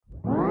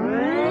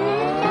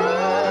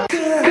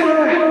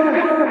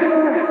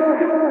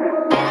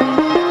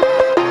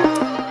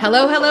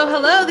Hello, hello,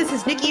 hello. This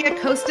is Nikki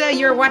Acosta.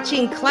 You're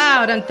watching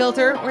Cloud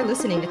Unfiltered or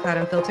listening to Cloud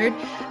Unfiltered.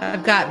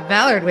 I've got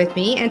Ballard with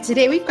me, and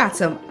today we've got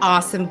some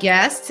awesome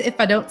guests, if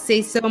I don't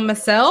say so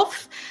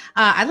myself.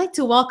 I'd like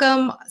to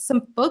welcome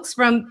some folks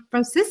from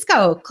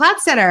Cisco,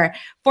 CloudCenter,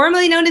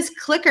 formerly known as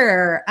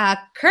Clicker.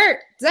 Kurt,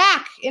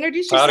 Zach,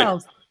 introduce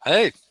yourselves.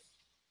 Hey.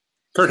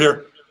 Kurt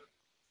here.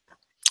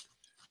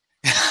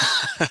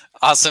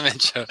 Awesome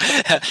intro.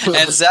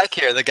 And Zach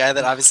here, the guy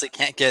that obviously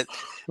can't get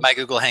my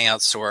Google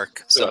Hangouts to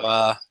work.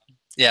 So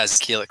yeah, it's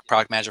Keelik,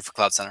 product manager for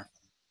CloudCenter.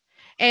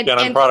 And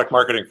I'm product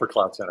marketing for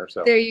CloudCenter.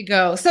 So there you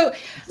go. So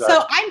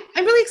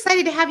I'm really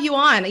excited to have you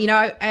on. You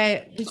know,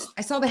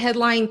 I saw the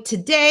headline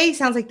today.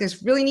 Sounds like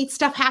there's really neat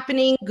stuff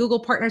happening. Google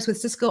partners with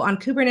Cisco on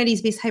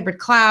Kubernetes-based hybrid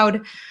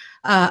cloud,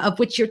 of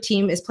which your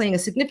team is playing a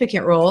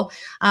significant role.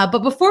 But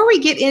before we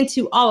get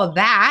into all of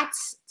that,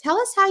 tell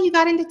us how you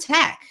got into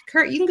tech.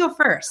 Kurt, you can go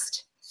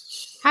first.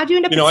 How'd you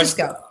end up at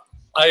Cisco?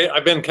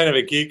 I've been kind of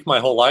a geek my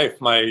whole life.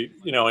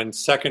 In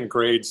second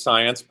grade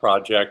science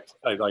project,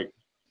 I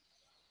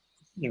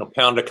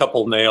pound a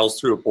couple nails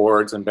through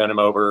boards and bend them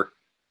over,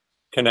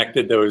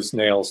 connected those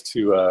nails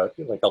to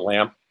a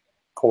lamp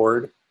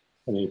cord,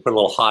 and then you put a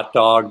little hot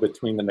dog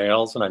between the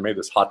nails, and I made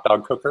this hot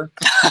dog cooker.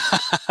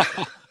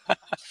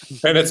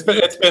 And it's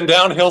been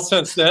downhill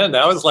since then.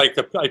 That was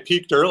I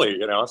peaked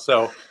early,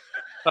 So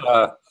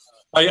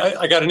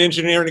I got an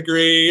engineering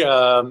degree.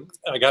 I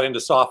got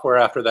into software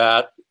after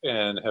that,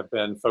 and have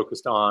been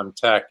focused on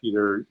tech,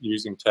 either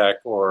using tech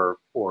or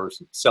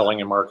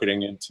selling and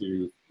marketing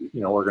into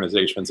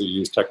organizations that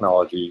use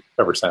technology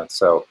ever since.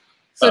 So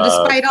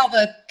despite all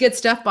the good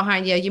stuff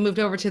behind you, you moved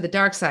over to the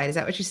dark side. Is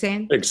that what you're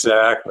saying?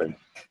 Exactly.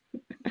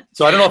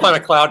 So I don't know if I'm a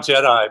cloud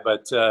Jedi,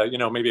 but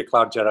maybe a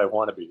cloud Jedi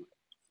wannabe.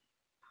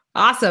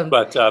 Awesome.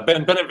 But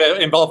been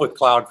involved with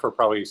cloud for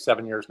probably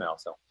 7 years now.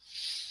 So.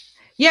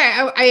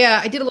 Yeah,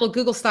 I did a little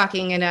Google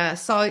stalking and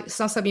saw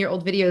some of your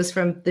old videos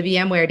from the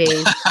VMware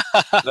days.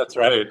 That's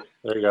right.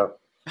 There you go.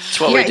 That's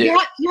what we do.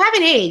 You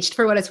haven't aged,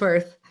 for what it's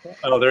worth.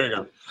 Oh, there you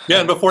go. Yeah,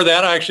 and before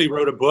that, I actually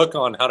wrote a book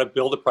on how to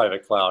build a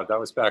private cloud. That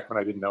was back when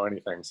I didn't know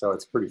anything, so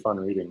it's pretty fun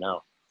reading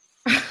now.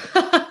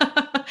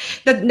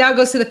 That now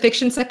goes to the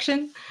fiction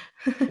section?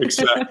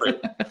 Exactly.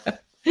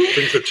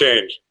 Things have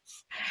changed.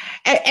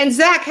 And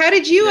Zach, how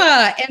did you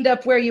end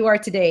up where you are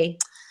today?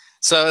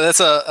 So that's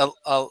a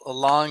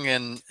long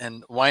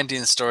and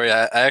winding story.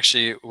 I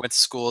actually went to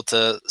school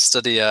to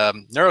study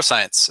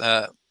neuroscience,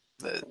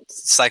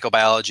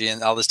 psychobiology,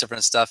 and all this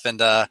different stuff,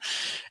 and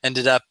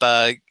ended up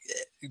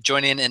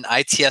joining an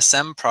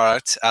ITSM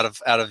product out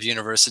of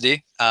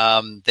university.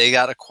 They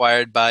got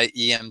acquired by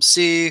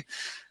EMC.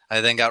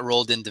 I then got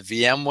rolled into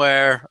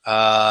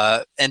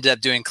VMware. Ended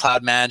up doing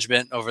cloud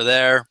management over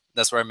there.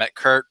 That's where I met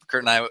Kurt.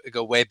 Kurt and I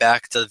go way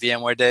back to the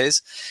VMware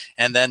days,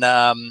 and then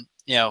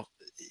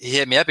he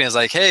hit me up and he was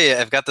like, "Hey,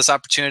 I've got this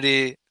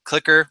opportunity,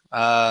 Clicker,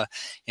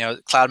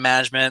 cloud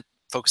management,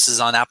 focuses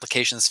on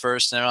applications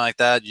first and everything like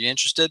that. You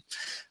interested?"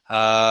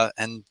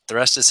 And the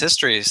rest is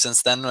history.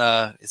 Since then,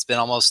 it's been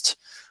almost,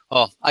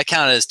 I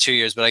count it as 2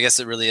 years, but I guess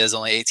it really is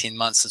only 18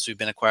 months since we've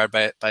been acquired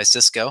by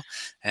Cisco,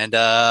 and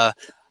bought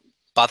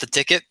the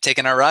ticket,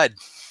 taking our ride.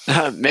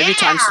 Maybe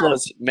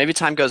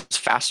time goes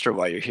faster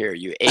while you're here.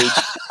 You age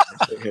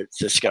here at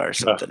Cisco or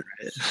something,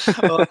 right?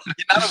 Well,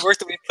 the amount of work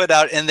that we put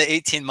out in the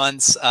 18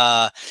 months,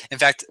 in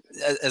fact,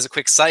 as a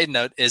quick side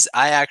note, is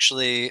I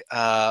actually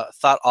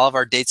thought all of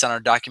our dates on our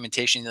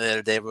documentation the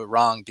other day were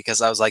wrong, because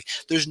I was like,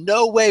 there's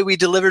no way we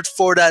delivered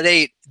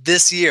 4.8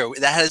 this year.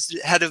 That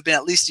had to have been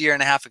at least a year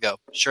and a half ago.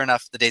 Sure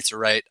enough, the dates are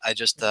right.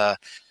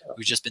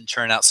 We've just been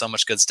churning out so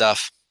much good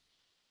stuff.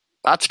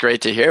 That's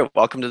great to hear.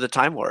 Welcome to the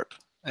time warp.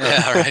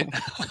 Yeah, right.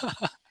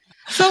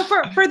 So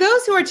for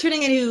those who are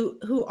tuning in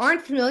who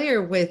aren't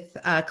familiar with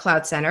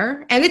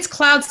CloudCenter, and it's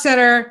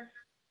CloudCenter,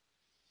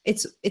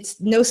 it's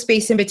no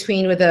space in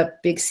between with a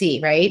big C,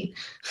 right?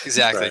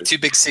 Exactly. Right. 2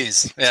 big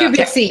C's. Yeah. 2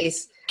 big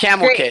C's.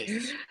 Camel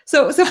case.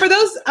 So for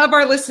those of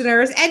our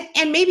listeners,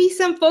 and maybe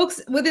some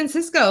folks within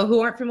Cisco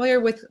who aren't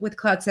familiar with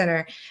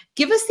CloudCenter,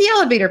 give us the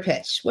elevator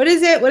pitch. What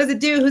is it? What does it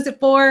do? Who's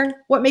it for?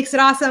 What makes it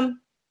awesome?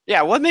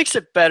 Yeah, what makes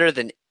it better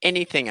than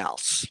anything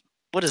else?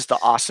 What is the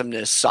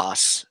awesomeness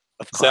sauce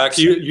of CloudCenter? Zach,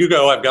 you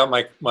go. I've got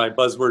my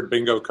buzzword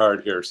bingo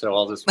card here, so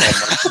I'll just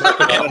mark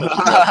it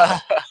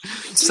off.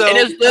 So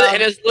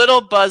in as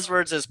little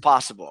buzzwords as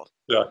possible.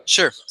 Yeah.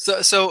 Sure.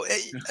 So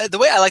the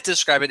way I like to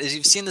describe it is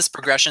you've seen this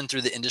progression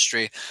through the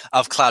industry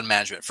of cloud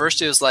management.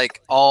 First, it was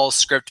like all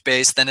script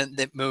based. Then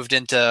it moved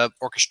into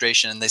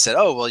orchestration, and they said,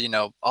 "Oh,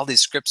 well, all these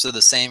scripts are the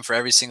same for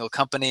every single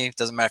company. It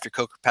doesn't matter if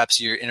you're Coke or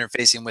Pepsi, you're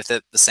interfacing with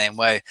it the same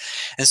way."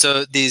 And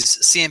so these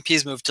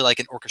CMPs moved to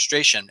like an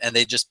orchestration, and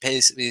they just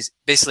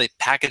basically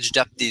packaged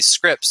up these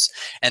scripts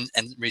and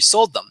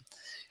resold them.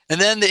 And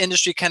then the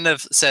industry kind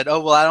of said, "Oh,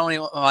 well, I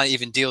don't want to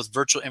even deal with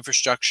virtual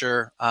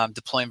infrastructure,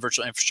 deploying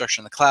virtual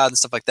infrastructure in the cloud and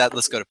stuff like that.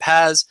 Let's go to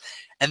PaaS."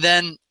 And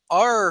then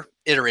our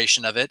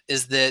iteration of it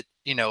is that,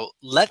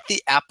 let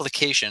the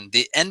application,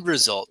 the end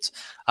result,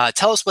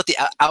 tell us what the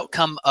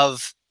outcome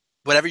of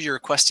whatever you're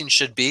requesting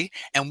should be,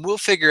 and we'll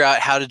figure out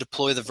how to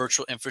deploy the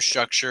virtual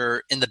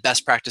infrastructure in the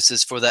best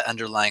practices for that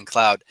underlying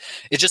cloud.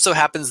 It just so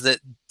happens that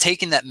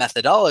taking that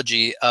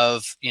methodology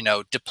of,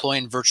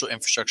 deploying virtual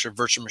infrastructure,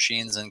 virtual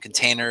machines and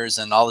containers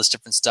and all this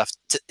different stuff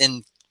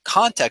in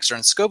context or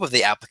in scope of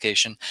the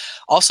application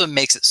also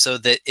makes it so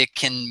that it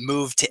can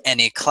move to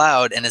any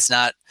cloud and it's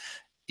not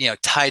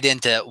tied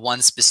into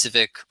one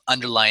specific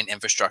underlying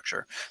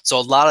infrastructure. So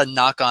a lot of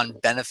knock-on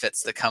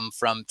benefits that come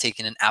from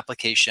taking an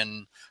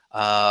application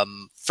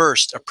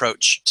first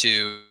approach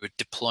to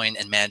deploying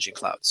and managing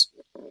clouds.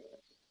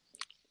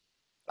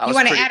 You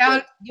want to add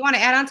on? You want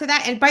to add on to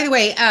that? And by the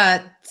way,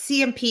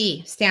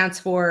 CMP stands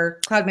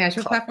for Cloud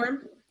Management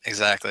Platform.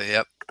 Exactly.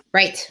 Yep.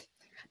 Right.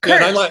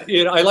 Yeah,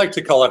 and I like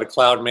to call it a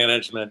cloud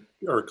management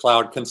or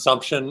cloud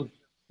consumption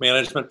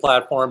management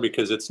platform,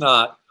 because it's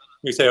not.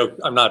 You say, oh,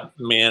 I'm not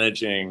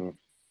managing,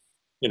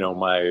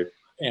 my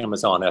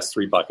Amazon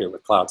S3 bucket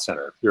with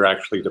CloudCenter. You're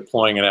actually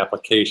deploying an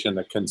application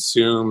that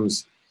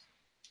consumes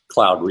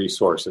cloud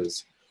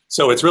resources.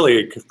 So it's really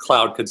a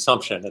cloud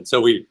consumption. And so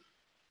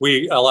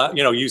we allow,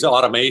 use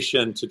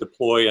automation to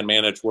deploy and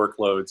manage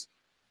workloads.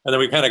 And then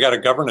we kind of got a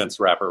governance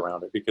wrapper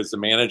around it, because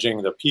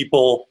managing the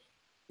people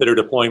that are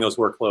deploying those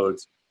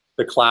workloads,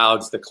 the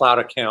clouds, the cloud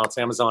accounts,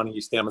 Amazon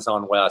East,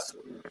 Amazon West,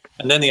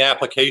 and then the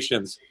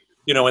applications.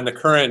 In the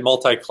current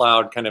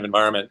multi-cloud kind of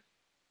environment,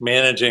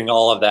 managing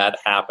all of that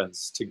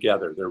happens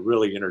together. They're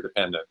really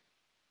interdependent.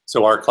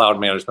 So our cloud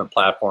management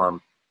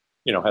platform,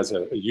 has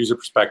a user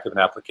perspective, an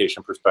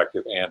application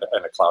perspective, and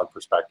a cloud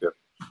perspective.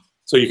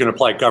 So you can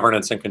apply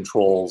governance and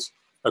controls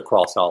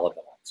across all of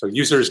that. So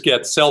users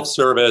get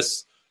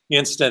self-service,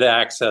 instant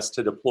access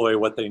to deploy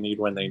what they need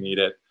when they need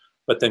it.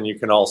 But then you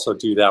can also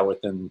do that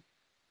within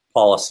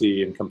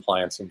policy and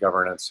compliance and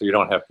governance, so you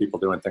don't have people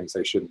doing things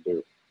they shouldn't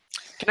do.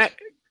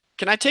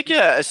 Can I take you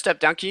a step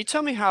down? Can you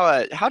tell me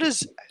how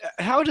does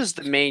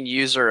the main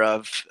user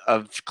of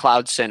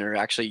CloudCenter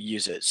actually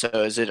use it? So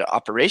is it an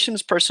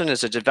operations person?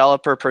 Is it a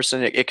developer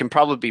person? It can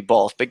probably be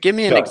both. But give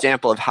me an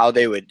example of how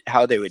they would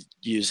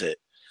use it.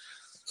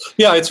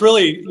 Yeah, it's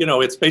really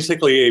it's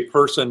basically a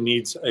person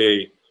needs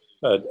a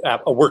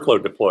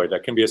workload deployed.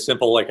 That can be as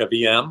simple like a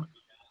VM,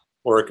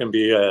 or it can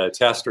be a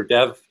test or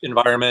dev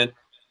environment,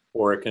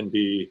 or it can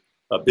be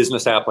a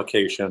business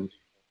application.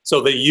 So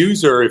the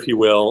user, if you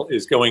will,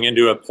 is going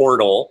into a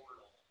portal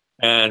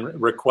and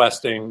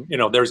requesting,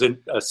 there's a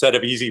set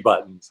of easy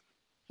buttons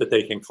that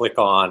they can click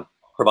on,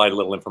 provide a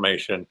little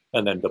information,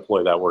 and then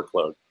deploy that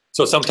workload.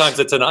 So sometimes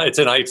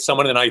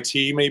someone in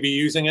IT may be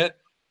using it,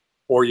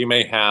 or you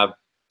may have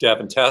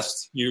dev and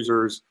test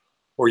users,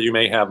 or you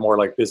may have more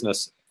like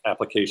business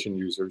application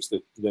users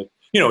that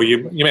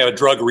you may have a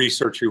drug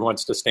researcher who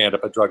wants to stand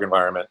up a drug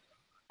environment,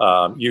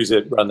 use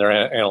it, run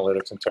their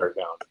analytics, and tear it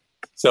down.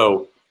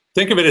 So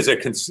think of it as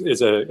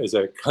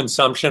a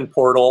consumption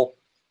portal.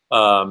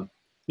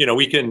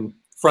 We can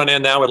front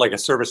end that with like a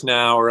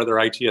ServiceNow or other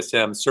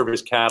ITSM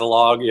service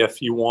catalog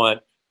if you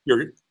want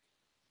your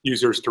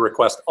users to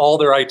request all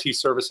their IT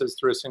services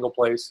through a single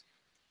place,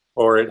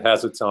 or it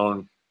has its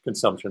own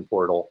consumption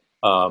portal.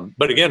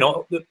 But again,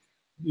 the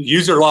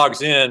user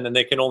logs in and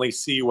they can only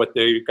see what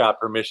they've got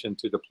permission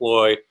to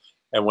deploy.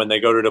 And when they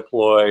go to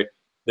deploy,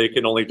 they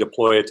can only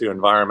deploy it to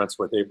environments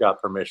where they've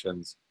got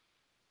permissions.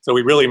 So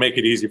we really make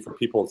it easy for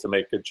people to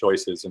make good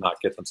choices and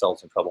not get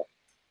themselves in trouble.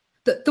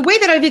 The way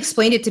that I've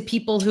explained it to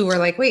people who are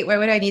like, wait, why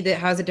would I need that?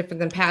 How is it different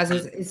than PaaS?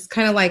 Is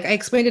kind of like, I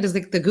explained it as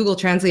like the Google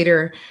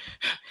Translator.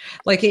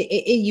 Like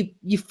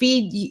you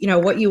feed,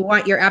 what you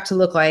want your app to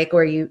look like,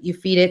 or you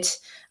feed it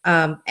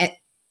at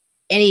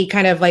any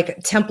kind of like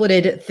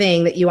templated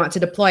thing that you want to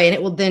deploy, and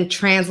it will then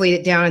translate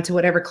it down into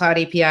whatever cloud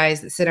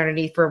APIs that sit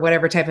underneath for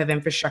whatever type of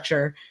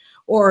infrastructure.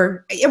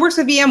 Or it works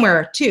with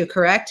VMware too,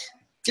 correct?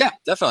 Yeah,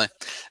 definitely.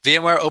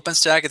 VMware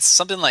OpenStack, it's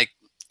something like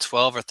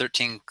 12 or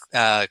 13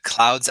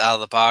 clouds out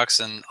of the box,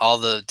 and all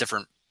the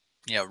different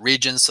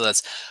regions. So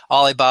that's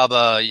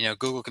Alibaba,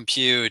 Google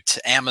Compute,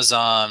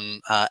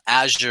 Amazon,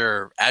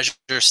 Azure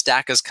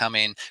Stack is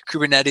coming,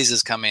 Kubernetes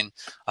is coming.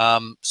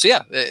 So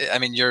yeah, I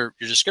mean your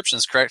description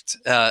is correct.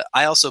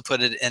 I also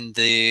put it in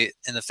the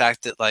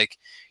fact that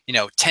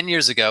 10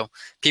 years ago,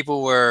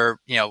 people were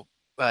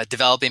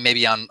developing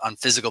maybe on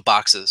physical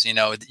boxes.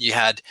 You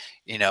had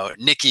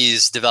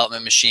Nikki's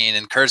development machine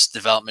and Kurt's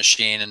development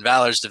machine and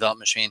Valor's development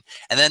machine,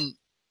 and then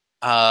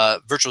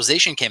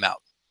virtualization came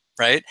out,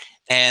 right?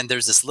 And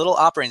there's this little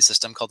operating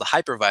system called the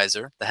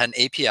hypervisor that had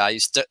an API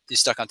you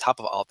stuck on top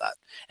of all of that,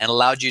 and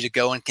allowed you to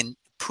go and can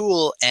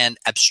pool and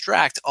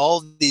abstract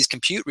all these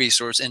compute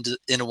resources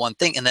into one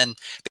thing, and then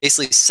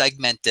basically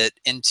segment it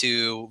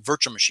into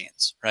virtual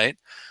machines, right?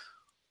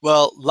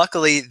 Well,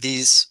 luckily,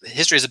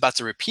 history is about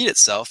to repeat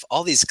itself.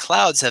 All these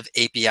clouds have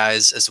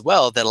APIs as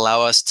well that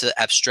allow us to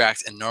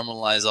abstract and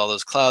normalize all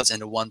those clouds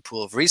into one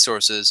pool of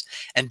resources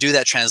and do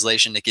that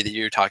translation, Nikki, that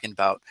you're talking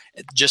about.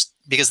 Just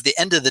because at the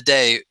end of the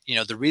day,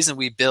 the reason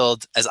we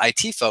build, as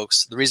IT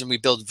folks, the reason we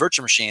build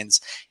virtual machines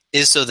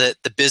is so that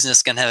the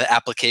business can have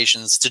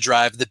applications to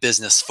drive the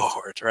business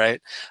forward,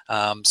 right?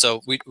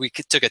 So we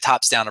took a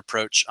tops-down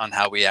approach on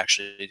how we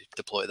actually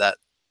deploy that.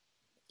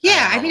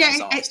 Yeah, I mean,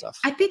 normalize all that stuff.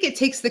 I think it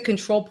takes the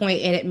control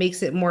point and it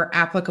makes it more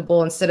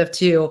applicable instead of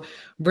to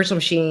virtual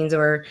machines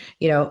or,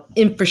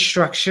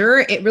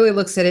 infrastructure. It really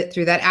looks at it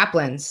through that app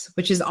lens,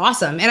 which is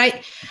awesome. And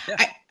I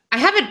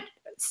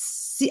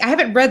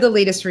haven't read the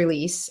latest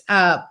release,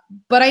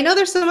 but I know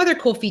there's some other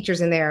cool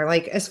features in there,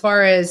 like as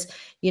far as,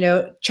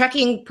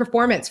 tracking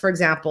performance, for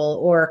example,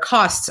 or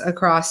costs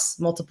across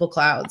multiple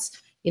clouds.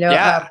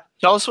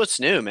 Tell us what's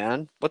new,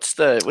 man. What's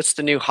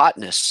the new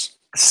hotness?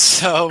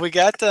 So we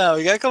got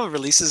a couple of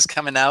releases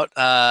coming out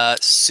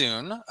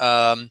soon.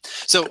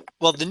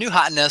 The new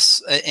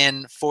hotness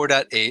in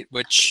 4.8,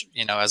 which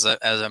as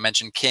I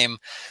mentioned, came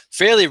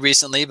fairly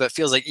recently, but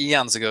feels like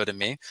eons ago to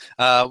me.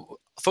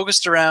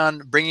 Focused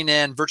around bringing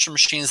in virtual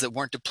machines that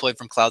weren't deployed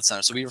from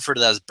CloudCenter. So we refer to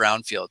that as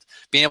brownfield.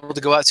 Being able to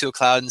go out to a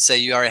cloud and say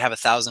you already have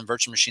 1,000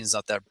 virtual machines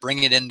out there,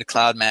 bring it into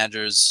Cloud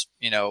Manager's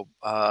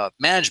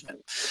management,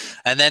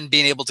 and then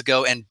being able to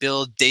go and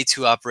build day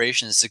 2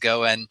 operations to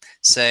go and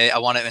say I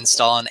want to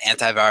install an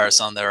antivirus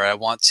on there, or I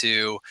want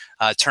to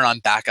turn on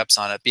backups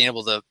on it. Being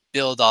able to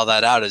build all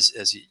that out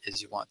as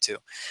you want to.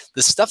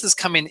 The stuff that's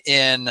coming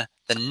in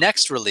the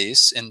next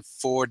release in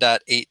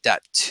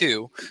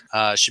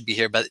 4.8.2 should be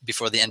here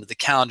before the end of the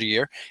calendar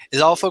year, is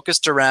all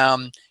focused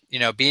around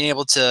being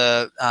able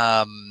to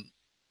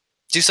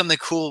do something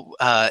cool.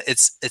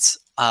 It's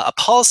a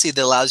policy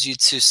that allows you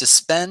to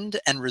suspend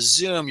and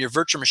resume your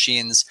virtual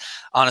machines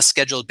on a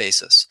scheduled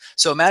basis.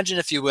 So imagine,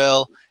 if you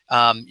will,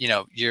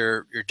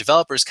 your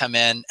developers come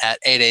in at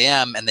 8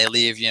 a.m. and they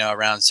leave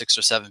around 6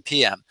 or 7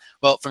 p.m.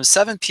 Well, from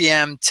 7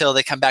 p.m. till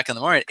they come back in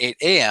the morning at 8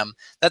 a.m.,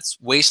 that's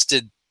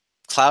wasted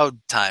cloud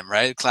time,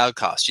 right? Cloud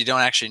cost.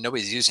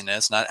 Nobody's using it.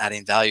 It's not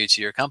adding value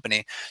to your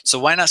company. So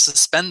why not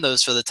suspend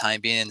those for the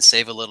time being and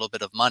save a little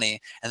bit of money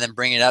and then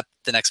bring it up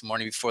the next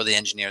morning before the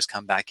engineers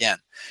come back in?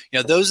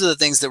 Those are the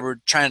things that we're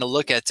trying to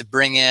look at to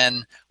bring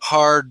in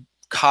hard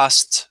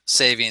cost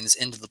savings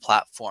into the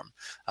platform.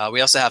 We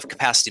also have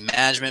capacity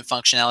management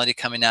functionality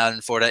coming out in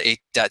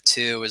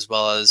 4.8.2, as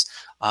well as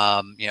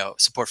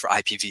support for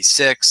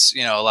IPv6,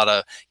 a lot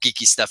of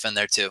geeky stuff in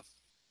there too.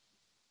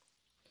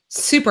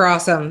 Super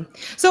awesome.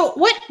 So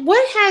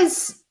what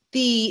has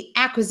the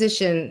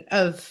acquisition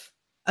of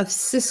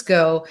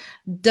Cisco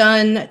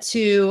done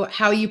to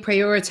how you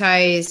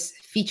prioritize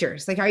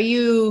features? Like, are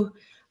you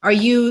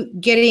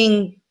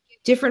getting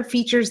different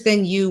features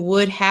than you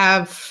would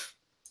have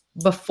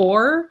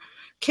before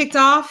kicked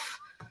off,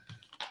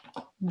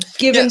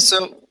 given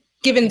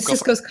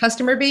Cisco's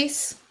customer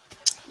base?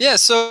 Yeah,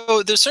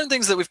 so there's certain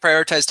things that we've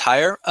prioritized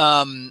higher.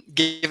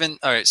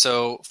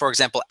 So for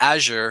example,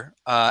 Azure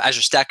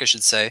Stack, I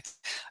should say,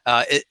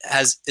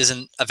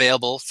 isn't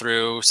available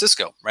through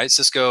Cisco, right?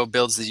 Cisco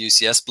builds the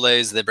UCS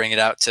blades, they bring it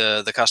out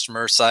to the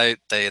customer site,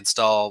 they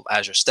install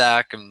Azure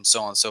Stack, and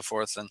so on and so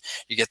forth, and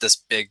you get this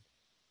big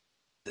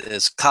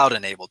is cloud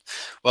enabled.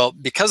 Well,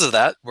 because of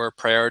that, we're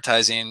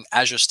prioritizing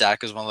Azure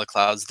Stack as one of the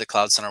clouds that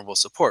CloudCenter will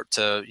support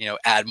to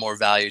add more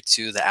value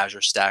to the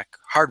Azure Stack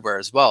hardware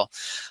as well.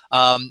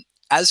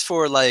 As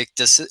for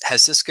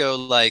has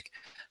Cisco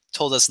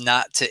told us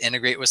not to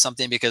integrate with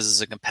something because it's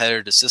a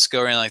competitor to Cisco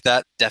or anything like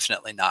that?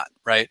 Definitely not,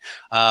 right?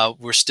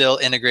 We're still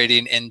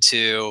integrating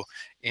into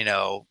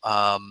VMware,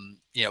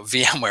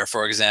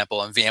 for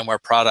example, and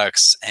VMware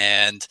products,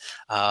 and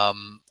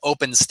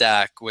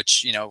OpenStack,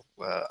 which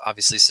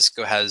obviously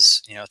Cisco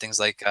has things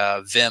like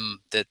Vim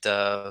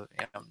that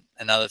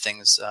and other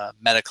things,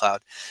 MetaCloud,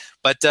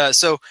 but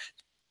so.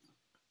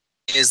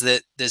 Is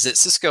that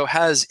Cisco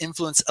has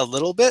influence a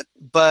little bit,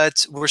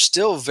 but we're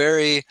still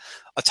very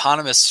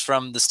autonomous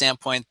from the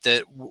standpoint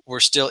that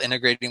we're still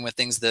integrating with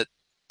things that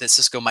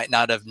Cisco might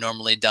not have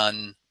normally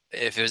done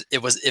if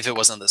it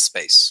wasn't the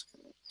space.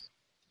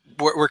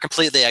 We're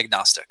completely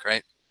agnostic,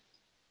 right?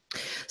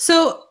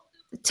 So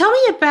tell me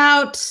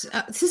about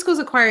Cisco's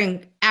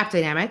acquiring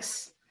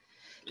AppDynamics.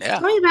 Yeah.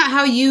 Tell me about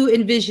how you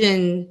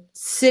envision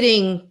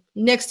sitting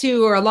next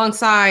to or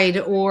alongside,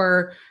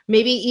 or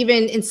maybe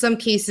even in some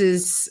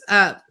cases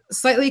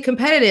slightly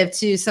competitive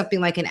to something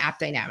like an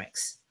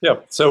AppDynamics. Yeah.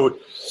 So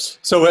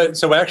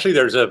actually,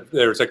 there's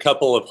a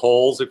couple of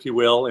holes, if you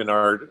will, in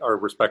our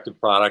respective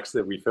products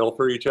that we fill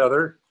for each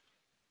other.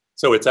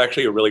 So it's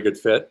actually a really good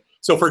fit.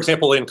 So for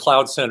example, in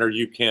CloudCenter,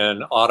 you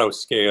can auto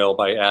scale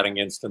by adding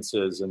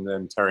instances and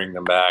then tearing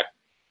them back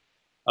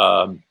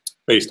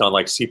based on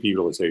CPU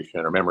utilization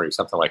or memory,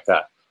 something like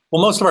that.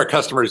 Well, most of our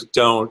customers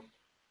don't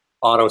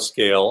auto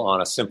scale on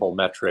a simple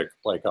metric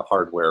like a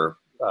hardware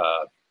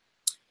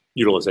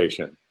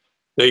utilization.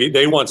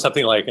 They want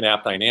something like an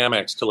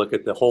AppDynamics to look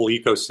at the whole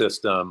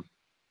ecosystem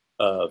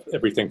of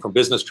everything from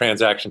business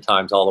transaction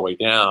times all the way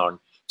down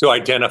to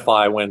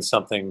identify when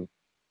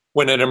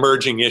an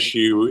emerging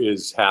issue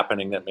is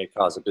happening that may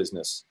cause a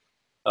business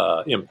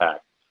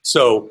impact.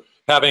 So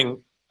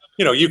having,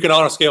 you can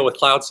auto scale with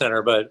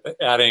CloudCenter, but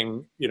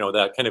adding,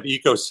 that kind of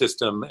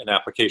ecosystem and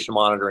application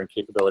monitoring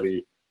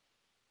capability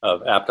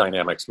of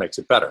AppDynamics makes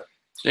it better.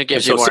 It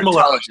gives you more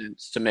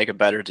intelligence to make a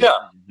better decision.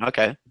 Yeah.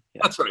 Okay.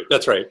 Yeah.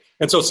 That's right.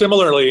 And so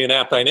similarly in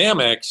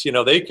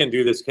AppDynamics, they can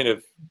do this kind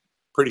of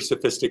pretty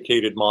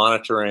sophisticated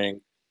monitoring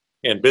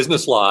and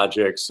business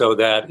logic so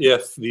that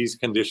if these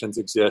conditions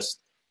exist,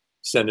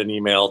 send an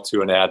email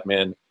to an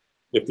admin.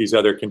 If these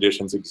other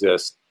conditions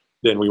exist,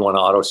 then we want to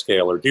auto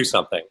scale or do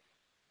something.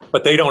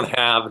 But they don't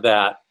have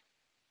that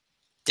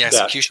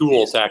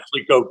tool to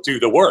actually go do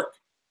the work.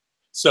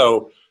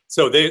 So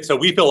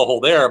we fill a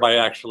hole there by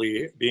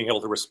actually being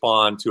able to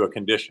respond to a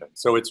condition.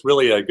 So it's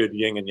really a good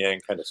yin and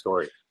yang kind of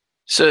story.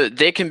 So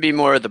they can be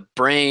more of the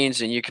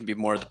brains and you can be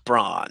more of the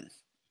brawn.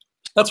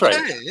 That's right.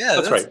 Okay, yeah,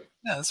 that's right.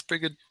 Yeah, that's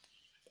pretty good.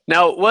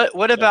 Now,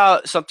 what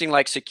about something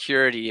like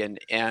security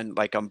and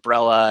like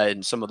Umbrella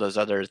and some of those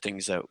other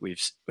things that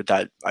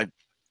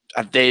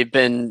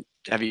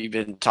have you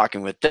been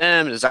talking with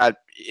them? Is that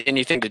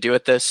anything to do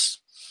with this?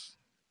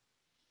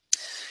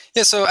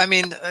 Yeah, so I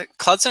mean,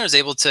 CloudCenter is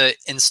able to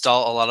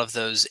install a lot of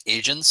those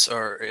agents,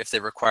 or if they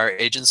require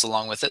agents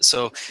along with it.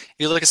 So if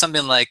you look at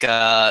something like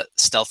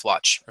Stealth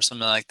Watch or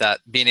something like that,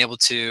 being able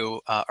to,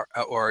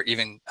 or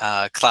even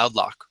Cloud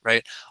Lock,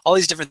 right? All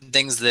these different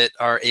things that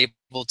are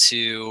able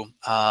to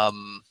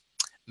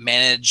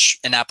manage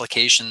an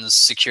application's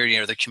security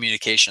or the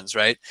communications,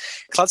 right?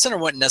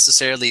 CloudCenter wouldn't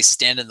necessarily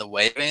stand in the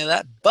way of any of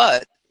that,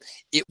 but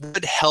it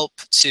would help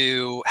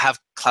to have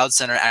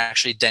CloudCenter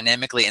actually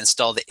dynamically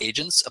install the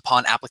agents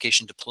upon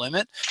application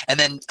deployment, and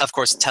then of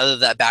course tether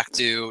that back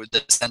to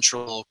the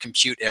central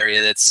compute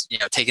area that's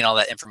taking all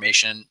that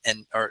information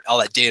or all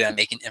that data and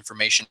making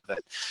information of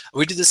it.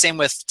 We do the same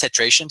with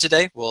titration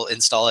today. We'll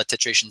install a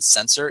titration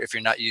sensor if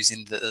you're not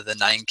using the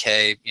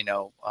 9K,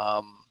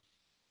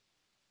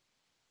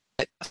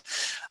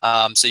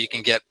 so you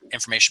can get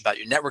information about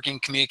your networking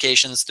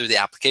communications through the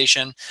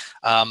application.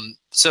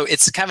 So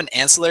it's kind of an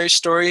ancillary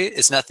story.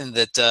 It's nothing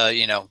that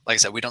like I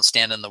said, we don't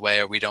stand in the way,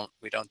 or we don't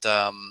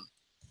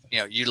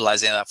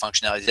utilize any of that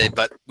functionality today,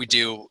 but we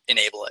do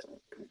enable it.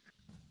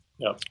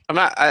 Yeah,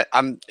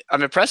 I'm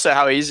impressed at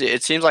how easy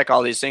it seems. Like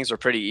all these things are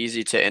pretty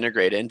easy to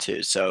integrate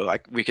into. So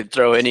like we could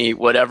throw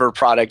whatever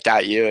product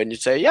at you, and you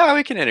say, yeah,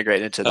 we can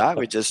integrate into that.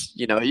 We just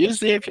use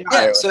the API.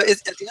 Yeah. So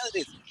it's, at the end of the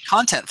day, it's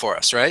content for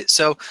us, right?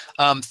 So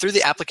through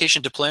the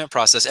application deployment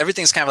process,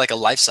 everything's kind of like a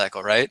life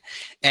cycle, right?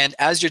 And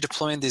as you're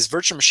deploying these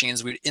virtual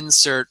machines, we'd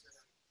insert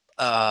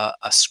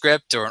a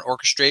script or an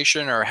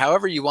orchestration or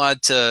however you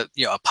wanted to,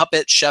 a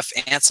Puppet, Chef,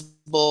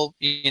 Ansible,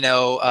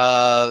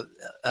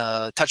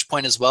 touch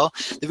point as well,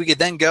 that we could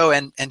then go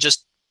and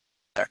just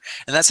there.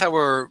 And that's how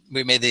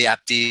we made the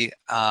AppD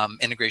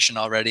integration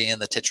already,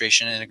 and the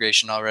titration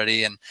integration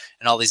already, and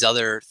all these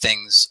other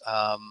things.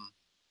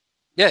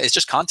 Yeah, it's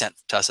just content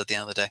to us at the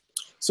end of the day.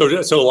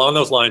 So along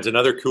those lines,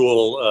 another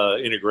cool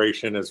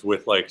integration is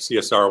with like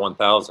CSR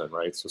 1000,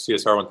 right? So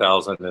CSR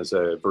 1000 is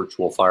a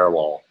virtual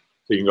firewall.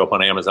 So you can go up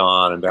on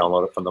Amazon and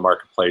download it from the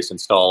marketplace,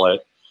 install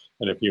it,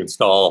 and if you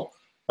install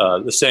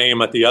the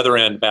same at the other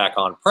end back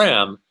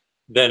on-prem,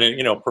 then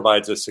it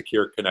provides a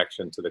secure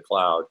connection to the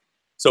cloud.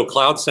 So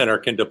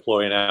CloudCenter can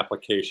deploy an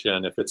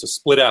application if it's a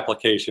split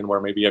application where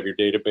maybe you have your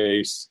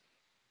database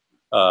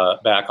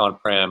back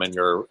on-prem and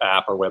your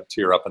app or web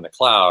tier up in the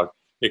cloud.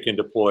 It can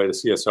deploy the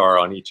CSR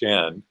on each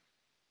end.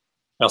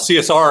 Now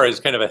CSR is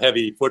kind of a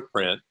heavy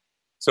footprint,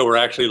 so we're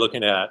actually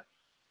looking at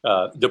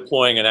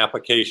deploying an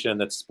application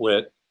that's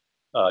split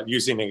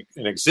using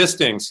an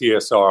existing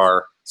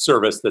CSR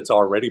service that's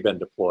already been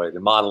deployed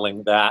and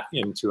modeling that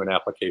into an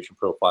application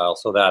profile.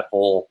 So that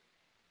whole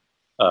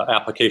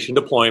application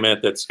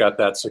deployment that's got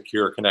that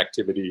secure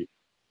connectivity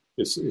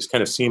is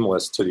kind of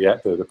seamless to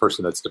the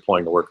person that's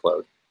deploying the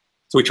workload.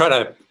 So we try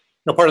to,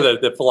 part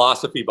of the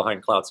philosophy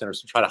behind CloudCenter is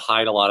to try to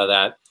hide a lot of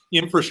that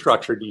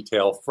infrastructure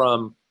detail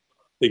from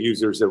the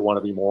users that want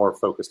to be more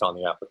focused on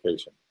the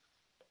application.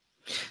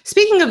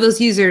 Speaking of those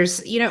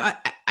users,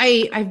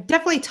 I've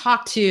definitely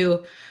talked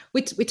to,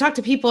 we talk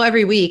to people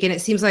every week, and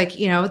it seems like,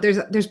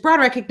 there's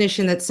broad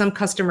recognition that some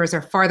customers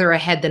are farther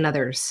ahead than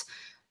others,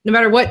 no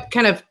matter what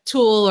kind of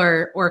tool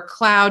or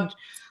cloud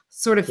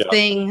sort of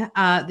thing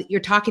that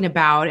you're talking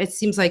about. It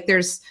seems like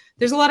there's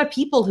a lot of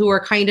people who are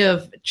kind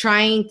of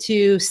trying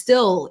to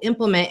still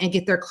implement and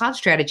get their cloud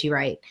strategy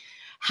right.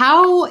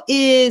 How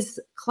is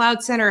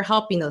CloudCenter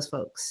helping those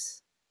folks?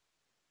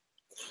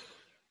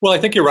 Well, I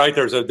think you're right.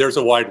 There's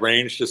a wide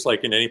range, just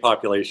like in any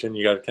population.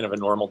 You got kind of a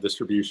normal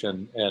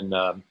distribution,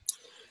 and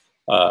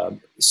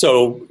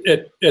so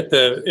at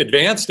the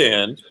advanced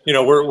end,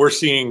 we're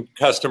seeing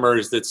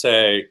customers that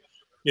say,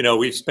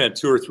 we've spent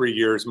 2 or 3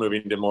 years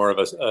moving to more of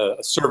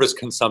a service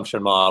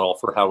consumption model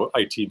for how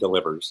IT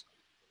delivers,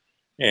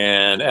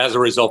 and as a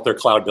result, their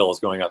cloud bill is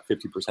going up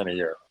 50% a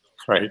year,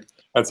 right?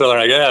 And so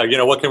they're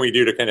like, what can we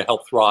do to kind of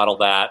help throttle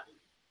that?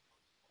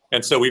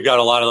 And so we've got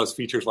a lot of those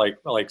features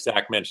like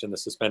Zach mentioned, the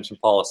suspension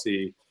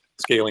policy,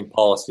 scaling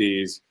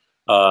policies,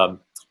 being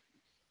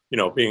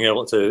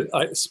able to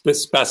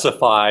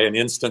specify an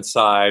instance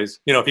size.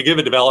 If you give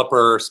a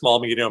developer small,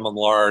 medium, and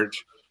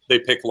large, they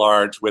pick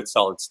large with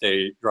solid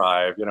state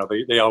drive.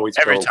 They always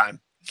every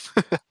time.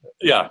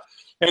 Yeah.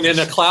 And in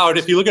the cloud,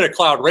 if you look at a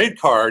cloud rate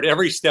card,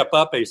 every step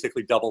up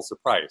basically doubles the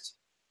price.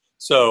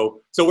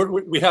 So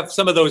we have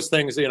some of those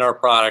things in our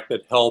product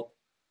that help,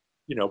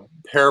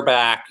 pare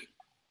back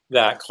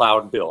that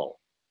cloud bill.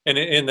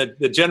 And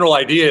the general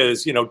idea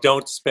is,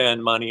 don't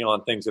spend money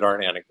on things that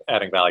aren't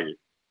adding value.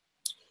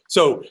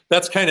 So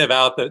that's kind of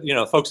out that,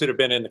 folks that have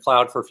been in the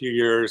cloud for a few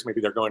years,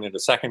 maybe they're going into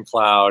second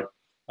cloud,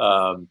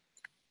 that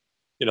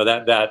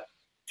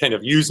kind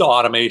of use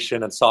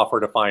automation and software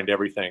to find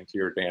everything to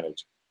your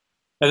advantage.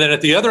 And then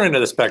at the other end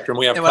of the spectrum,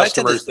 we have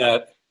customers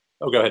that,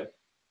 go ahead.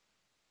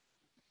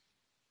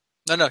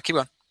 No, keep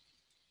going.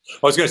 I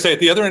was going to say at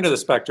the other end of the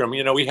spectrum,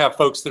 we have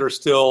folks that are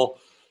still,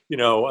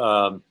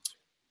 kind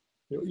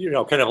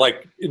of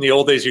like in the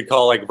old days, you'd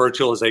call like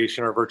virtualization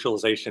or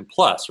virtualization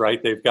plus,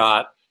 right? They've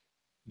got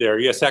their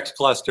ESX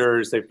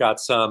clusters, they've got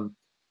some,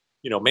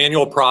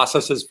 manual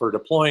processes for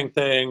deploying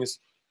things.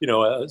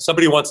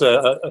 Somebody wants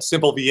a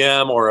simple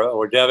VM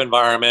or dev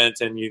environment,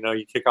 and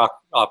you kick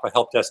off a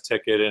help desk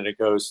ticket, and it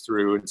goes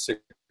through, and 6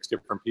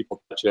 different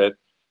people touch it.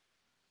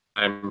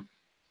 And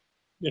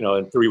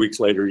 3 weeks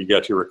later, you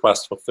get your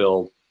request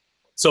fulfilled.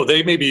 So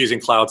they may be using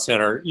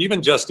CloudCenter,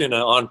 even just in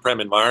an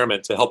on-prem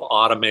environment, to help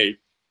automate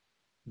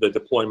the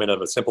deployment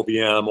of a simple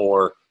VM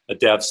or a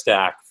dev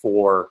stack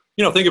for,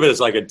 think of it as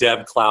like a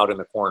dev cloud in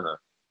the corner.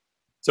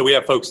 So we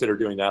have folks that are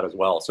doing that as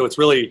well. So it's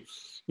really,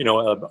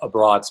 a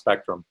broad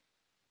spectrum.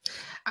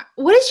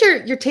 What is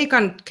your take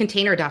on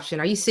container adoption?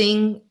 Are you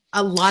seeing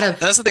a lot of?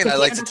 That's the thing I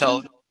like to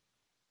tell.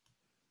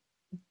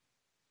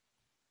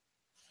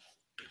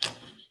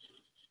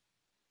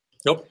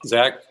 Nope,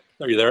 Zach,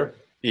 are you there?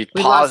 He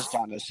paused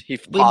on us. We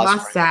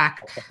lost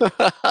Zach.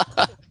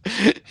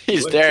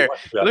 He's there.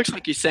 It looks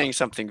like he's saying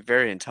something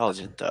very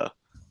intelligent, though.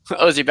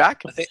 Oh, is he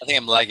back? I think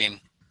I'm lagging.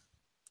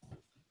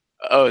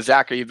 Oh,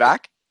 Zach, are you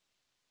back?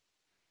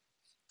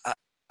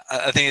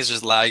 I think it's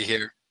just lag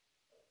here.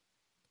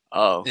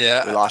 Oh,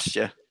 yeah, we lost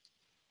you.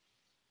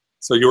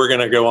 So you were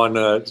going to go on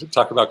to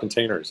talk about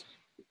containers.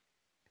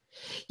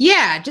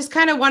 Yeah, just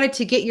kind of wanted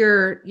to get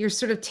your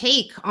sort of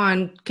take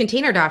on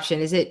container adoption.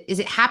 Is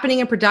it happening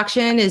in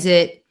production?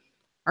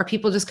 Are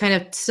people just kind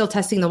of still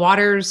testing the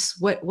waters?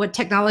 What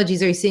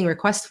technologies are you seeing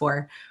requests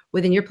for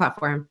within your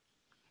platform?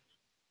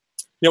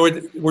 Yeah,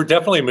 we're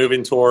definitely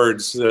moving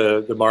towards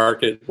the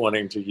market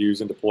wanting to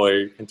use and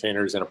deploy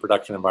containers in a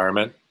production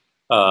environment.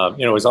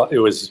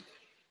 It was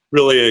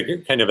really a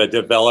kind of a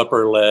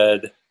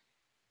developer-led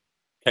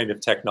kind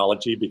of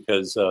technology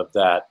because of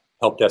that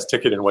help desk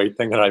ticket and wait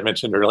thing that I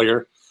mentioned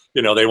earlier.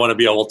 They want to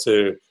be able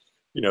to,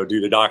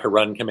 do the Docker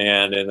run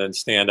command and then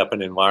stand up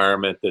an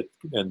environment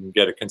and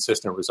get a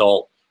consistent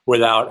result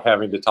without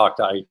having to talk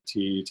to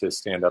IT to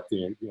stand up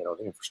the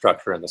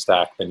infrastructure and the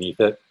stack beneath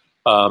it.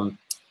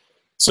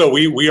 So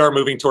we are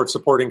moving towards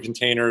supporting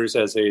containers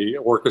as a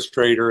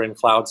orchestrator in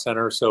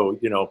CloudCenter. So,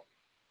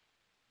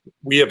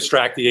 we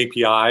abstract the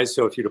APIs.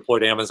 So if you deploy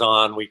to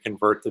Amazon, we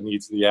convert the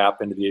needs of the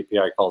app into the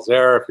API calls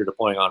there. If you're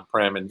deploying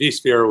on-prem in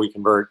vSphere, we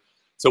convert.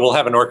 So we'll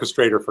have an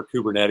orchestrator for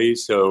Kubernetes.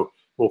 So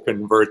we'll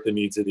convert the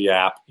needs of the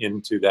app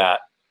into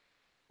that,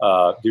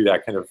 do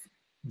that kind of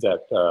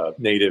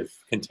native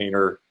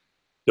container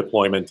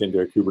deployment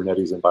into a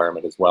Kubernetes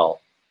environment as well.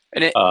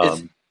 And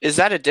is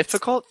that a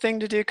difficult thing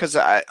to do? Because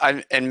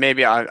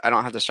maybe I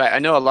don't have this right. I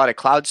know a lot of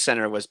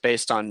CloudCenter was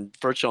based on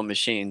virtual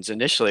machines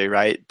initially,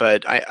 right?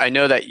 But I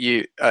know that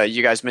you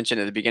guys mentioned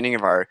at the beginning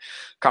of our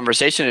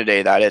conversation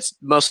today that it's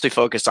mostly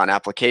focused on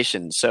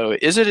applications. So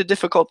is it a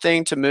difficult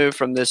thing to move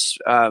from this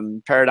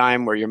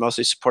paradigm where you're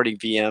mostly supporting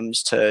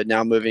VMs to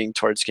now moving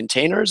towards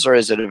containers, or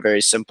is it a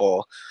very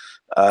simple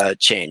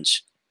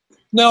change?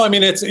 No, I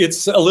mean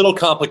it's a little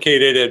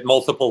complicated at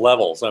multiple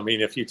levels. I mean,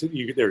 if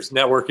there's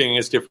networking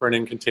is different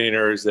in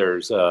containers.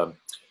 There's you're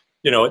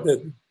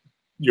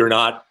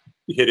not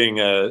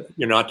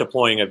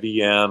deploying a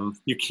VM.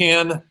 You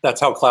can. That's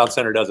how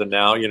CloudCenter does it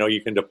now.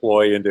 You can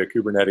deploy into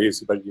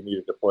Kubernetes, but you need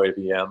to deploy a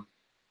VM,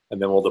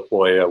 and then we'll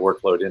deploy a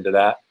workload into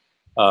that.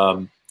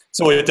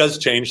 So it does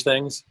change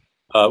things.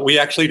 We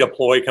actually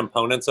deploy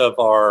components of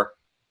our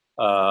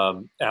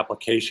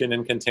application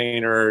in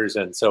containers,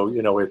 and so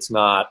it's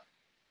not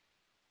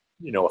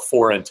a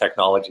foreign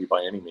technology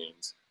by any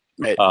means.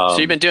 Right. So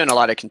you've been doing a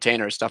lot of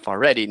container stuff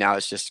already. Now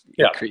it's just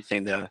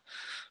increasing the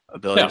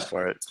abilities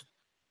for it.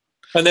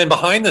 And then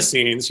behind the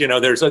scenes,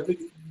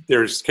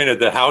 there's kind of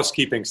the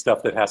housekeeping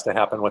stuff that has to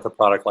happen with a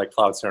product like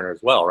CloudCenter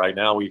as well. Right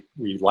now, we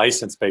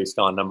license based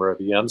on number of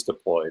VMs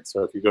deployed.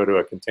 So if you go to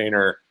a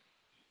container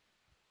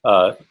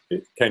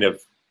kind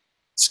of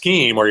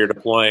scheme where you're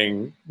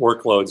deploying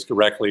workloads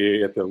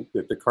directly at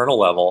the kernel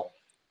level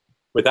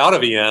without a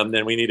VM,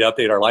 then we need to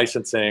update our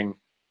licensing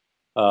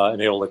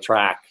and able to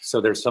track. So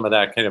there's some of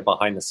that kind of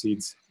behind the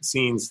scenes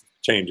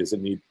changes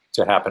that need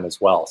to happen as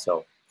well.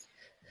 So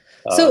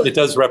it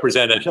does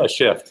represent a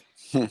shift.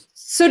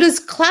 So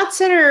does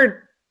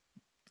CloudCenter,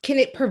 can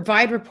it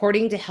provide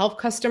reporting to help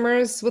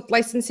customers with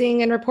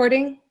licensing and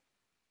reporting?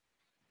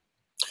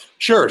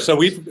 Sure. So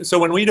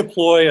when we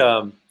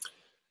deploy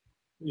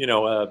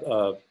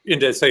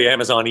into say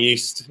Amazon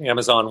East,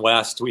 Amazon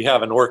West, we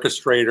have an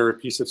orchestrator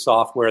piece of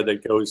software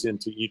that goes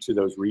into each of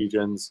those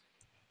regions.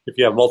 If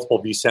you have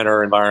multiple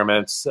vCenter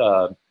environments,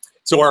 so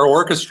our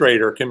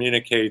orchestrator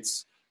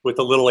communicates with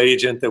the little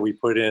agent that we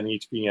put in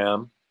each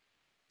VM.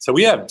 So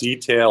we have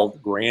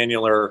detailed,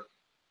 granular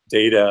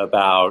data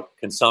about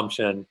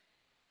consumption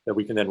that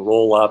we can then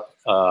roll up,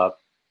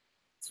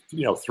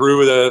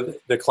 through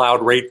the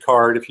cloud rate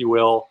card, if you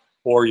will,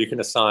 or you can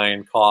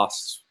assign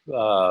costs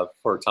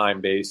for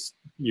time-based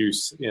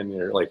use in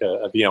your like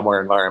a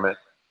VMware environment.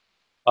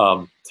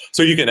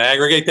 So you can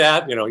aggregate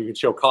that. You can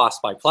show costs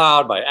by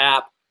cloud, by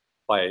app,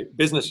 by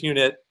business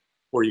unit,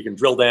 or you can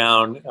drill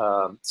down.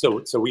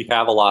 So we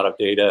have a lot of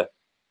data,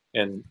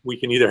 and we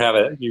can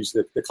either use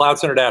the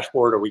CloudCenter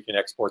dashboard, or we can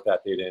export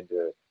that data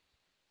into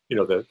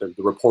the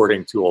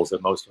reporting tools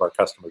that most of our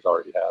customers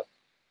already have.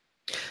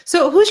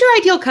 So who's your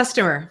ideal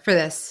customer for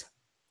this?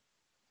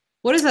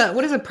 What is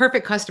a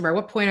perfect customer?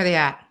 What point are they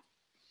at?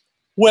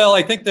 Well,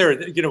 I think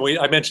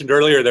I mentioned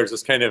earlier, there's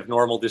this kind of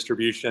normal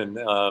distribution.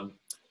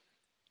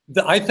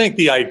 I think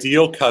the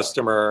ideal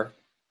customer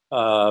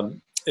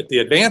at the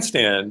advanced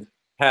end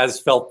has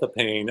felt the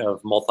pain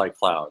of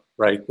multi-cloud,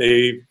 right?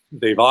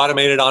 They've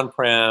automated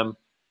on-prem.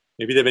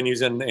 Maybe they've been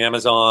using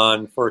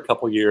Amazon for a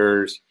couple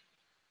years,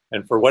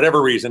 and for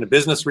whatever reason, a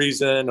business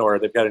reason, or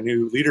they've got a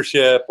new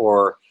leadership,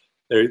 or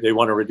they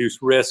want to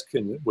reduce risk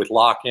and with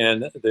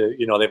lock-in,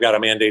 they've got a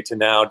mandate to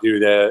now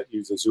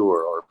use Azure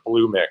or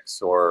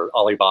Bluemix or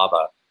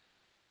Alibaba.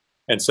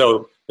 And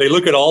so they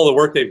look at all the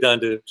work they've done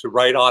to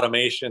write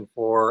automation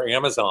for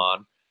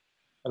Amazon,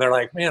 and they're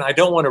like, man, I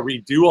don't want to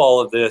redo all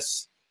of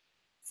this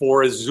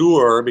for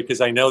Azure,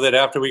 because I know that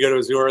after we go to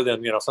Azure,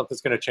 then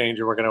something's going to change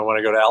and we're going to want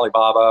to go to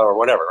Alibaba or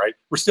whatever, right?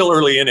 We're still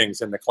early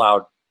innings in the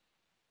cloud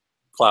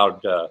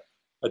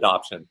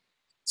adoption.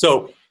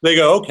 So they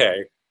go,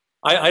 okay,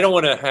 I don't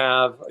want to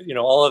have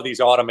all of these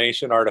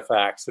automation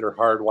artifacts that are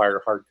hardwired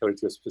or hard-coded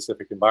to a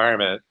specific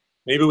environment.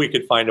 Maybe we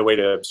could find a way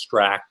to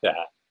abstract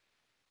that.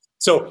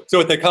 So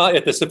at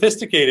the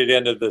sophisticated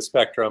end of the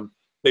spectrum,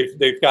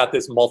 they've got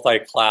this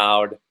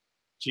multi-cloud.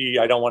 Gee,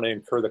 I don't want to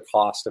incur the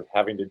cost of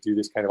having to do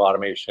this kind of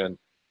automation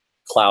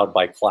cloud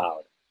by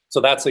cloud. So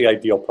that's the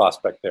ideal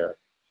prospect there.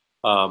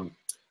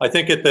 I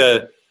think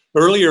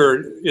earlier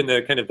in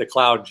the kind of the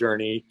cloud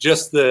journey,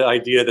 just the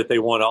idea that they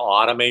want to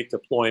automate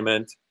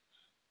deployment.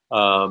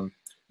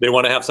 They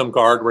want to have some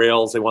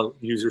guardrails. They want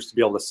users to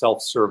be able to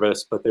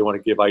self-service, but they want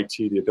to give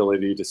IT the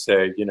ability to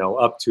say,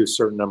 up to a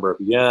certain number of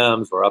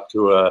VMs, or up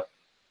to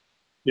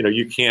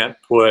you can't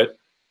put,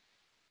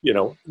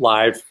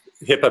 live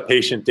HIPAA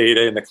patient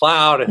data in the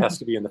cloud. It has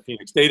to be in the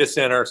Phoenix data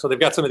center. So they've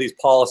got some of these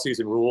policies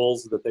and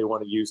rules that they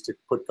want to use to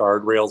put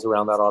guardrails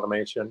around that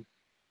automation.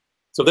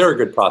 So they're a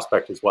good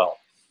prospect as well.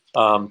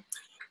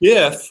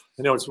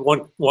 It's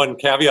one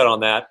caveat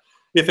on that.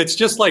 If it's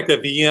just like the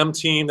VM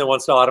team that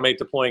wants to automate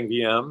deploying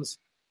VMs,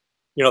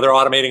 they're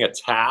automating a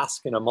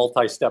task in a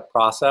multi-step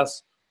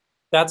process,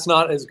 that's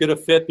not as good a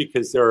fit,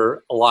 because there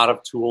are a lot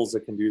of tools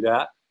that can do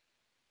that.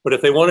 But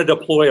if they want to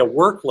deploy a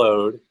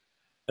workload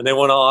and they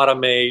want to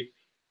automate,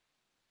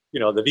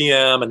 the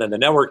VM, and then the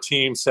network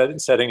team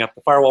setting up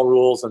the firewall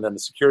rules, and then the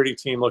security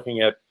team looking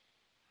at,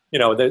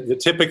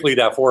 typically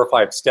that 4 or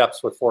 5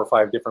 steps with 4 or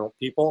 5 different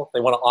people,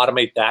 they want to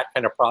automate that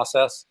kind of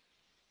process,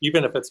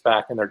 even if it's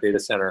back in their data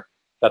center.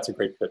 That's a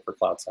great fit for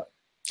CloudCenter.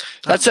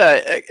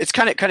 It's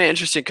kind of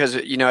interesting, because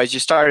as you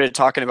started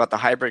talking about the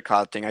hybrid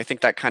cloud thing, I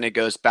think that kind of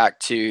goes back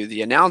to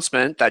the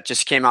announcement that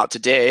just came out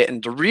today,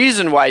 and the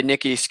reason why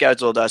Nikki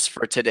scheduled us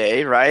for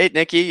today, right?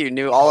 Nikki, you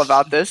knew all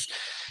about this.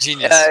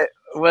 Genius.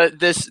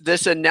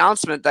 This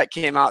announcement that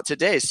came out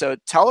today. So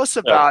tell us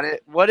about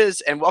it.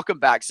 And welcome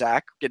back,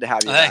 Zach. Good to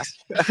have you back.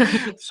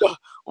 So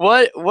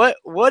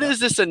what does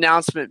this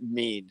announcement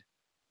mean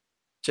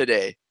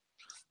today?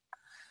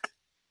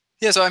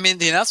 Yeah, so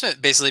the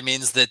announcement basically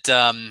means that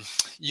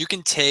you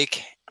can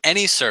take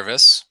any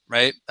service,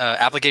 right?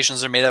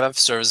 Applications are made up of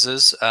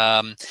services.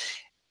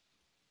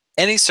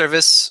 Any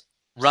service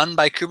run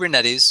by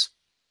Kubernetes,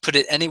 put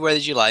it anywhere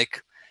that you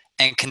like,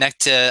 and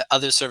connect to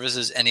other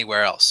services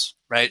anywhere else,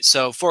 right?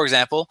 So, for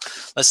example,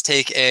 let's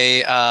take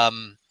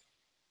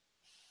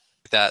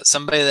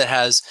somebody that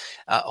has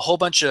a whole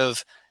bunch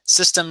of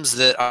systems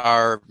that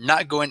are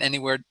not going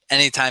anywhere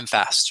anytime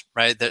fast,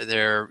 right?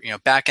 They're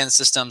back-end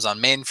systems on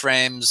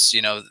mainframes,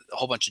 a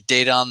whole bunch of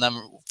data on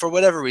them. For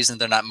whatever reason,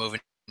 they're not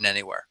moving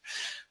anywhere.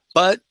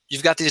 But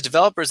you've got these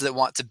developers that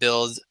want to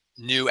build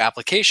new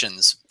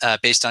applications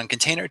based on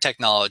container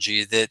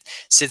technology that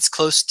sits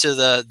close to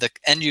the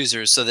end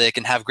users, so they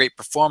can have great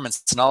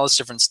performance and all this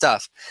different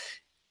stuff.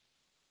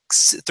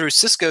 Through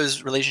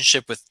Cisco's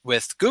relationship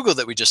with Google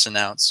that we just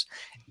announced,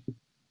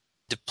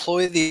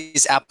 deploy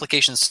these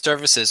application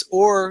services,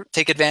 or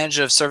take advantage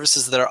of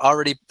services that are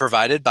already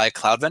provided by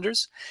cloud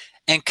vendors,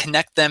 and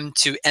connect them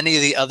to any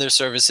of the other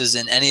services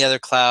in any other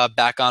cloud,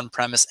 back on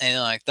premise, anything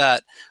like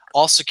that,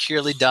 all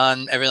securely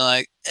done,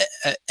 everything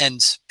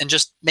and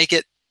just make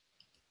it.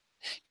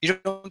 You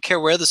don't care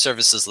where the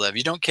services live.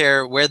 You don't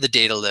care where the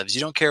data lives.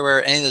 You don't care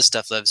where any of this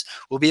stuff lives.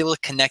 We'll be able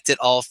to connect it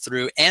all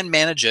through and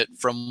manage it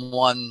from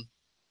one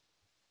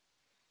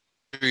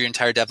through your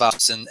entire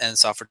DevOps and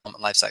software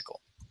development lifecycle.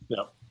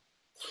 Yeah.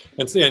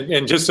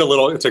 And just a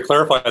little, to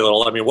clarify a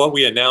little, what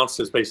we announced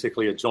is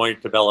basically a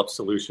joint developed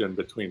solution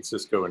between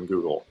Cisco and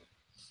Google.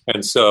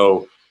 And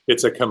so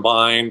it's a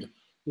combined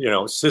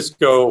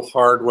Cisco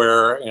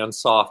hardware and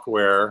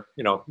software,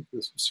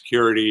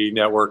 security,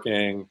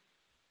 networking,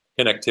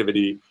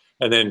 connectivity,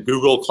 and then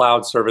Google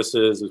Cloud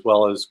services, as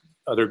well as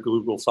other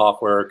Google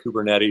software,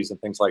 Kubernetes, and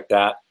things like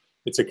that.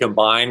 It's a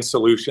combined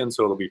solution,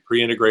 so it'll be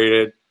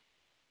pre-integrated,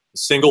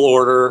 single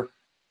order,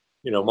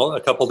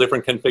 a couple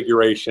different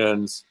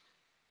configurations,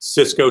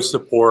 Cisco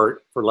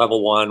support for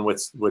level 1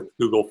 with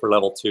Google for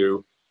level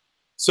 2.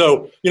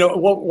 So,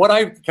 what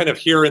I kind of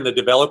hear in the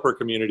developer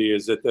community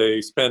is that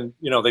they spend,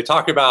 they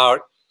talk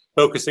about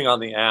focusing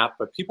on the app,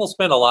 but people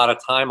spend a lot of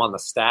time on the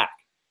stack.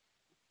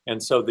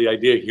 And so the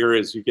idea here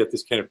is you get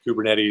this kind of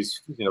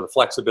Kubernetes, the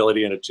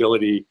flexibility and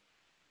agility,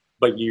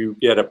 but you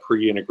get a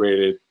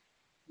pre-integrated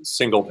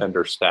single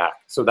vendor stack.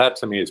 So that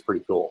to me is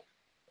pretty cool.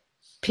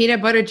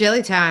 Peanut butter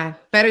jelly time,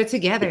 better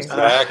together.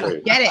 Exactly.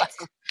 Get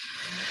it.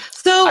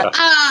 So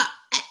talk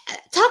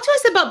to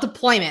us about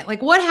deployment.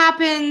 Like what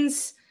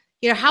happens,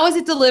 how is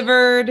it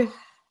delivered?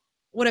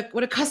 When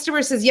a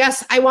customer says,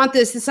 yes, I want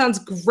this sounds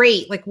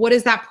great. Like what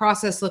does that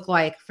process look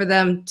like for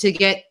them to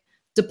get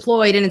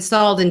deployed and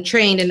installed and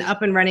trained and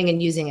up and running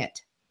and using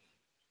it?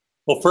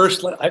 Well,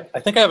 first, I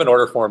think I have an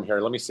order form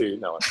here. Let me see.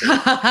 No,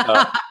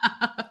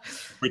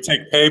 we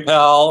take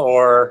PayPal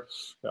or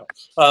no.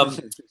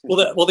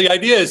 Well, the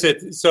idea is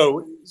that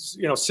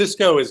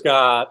Cisco has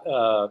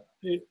got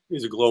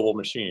is a global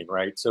machine,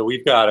 right? So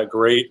we've got a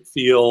great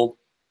field.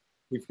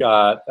 We've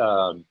got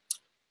a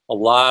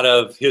lot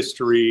of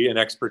history and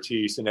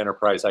expertise in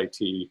enterprise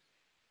IT.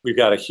 We've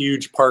got a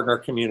huge partner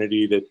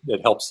community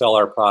that helps sell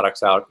our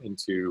products out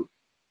into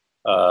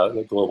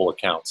the global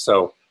accounts.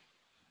 So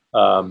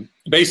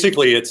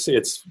basically,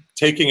 it's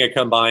taking a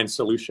combined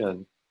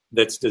solution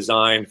that's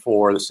designed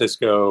for the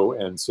Cisco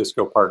and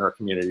Cisco partner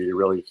community to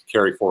really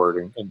carry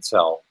forward and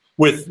sell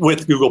with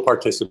Google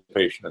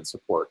participation and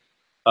support.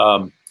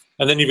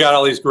 And then you've got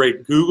all these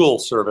great Google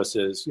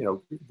services,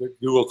 the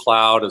Google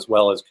Cloud, as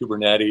well as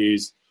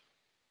Kubernetes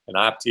and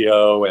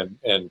Aptio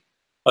and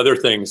other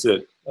things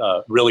that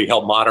really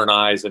help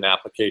modernize an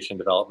application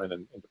development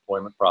and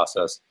deployment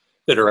process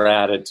that are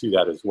added to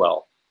that as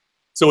well.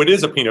 So it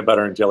is a peanut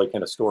butter and jelly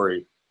kind of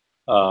story,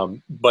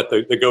 but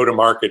the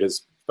go-to-market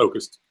is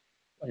focused,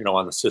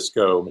 on the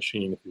Cisco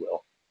machine, if you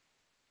will.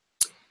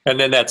 And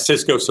then that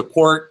Cisco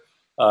support,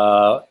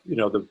 the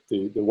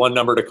one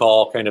number to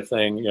call kind of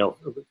thing,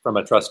 from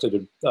a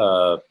trusted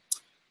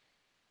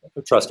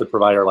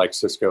provider like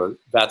Cisco,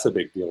 that's a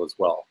big deal as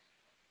well.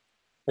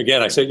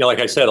 Again, like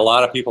I said, a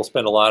lot of people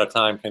spend a lot of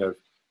time kind of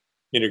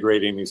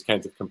integrating these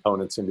kinds of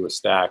components into a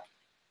stack.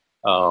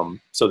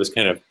 So this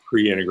kind of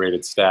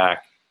pre-integrated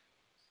stack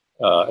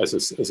as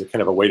a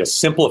kind of a way to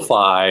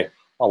simplify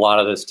a lot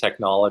of this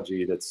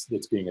technology that's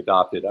being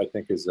adopted, I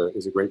think is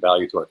a great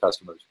value to our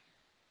customers.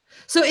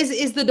 So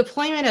is the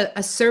deployment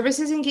a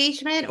services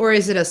engagement, or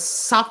is it a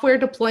software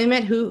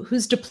deployment?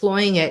 Who's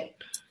deploying it?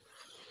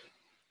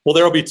 Well,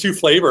 there will be two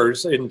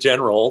flavors in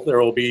general. There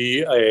will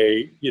be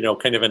a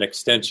kind of an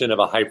extension of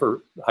a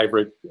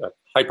hybrid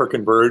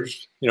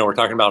hyper-converged. We're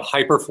talking about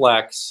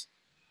HyperFlex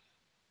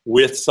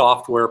with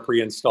software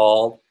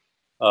pre-installed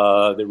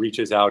that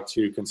reaches out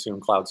to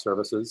consume cloud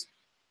services.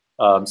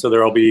 So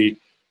there will be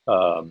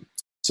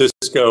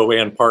Cisco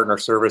and partner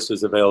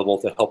services available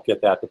to help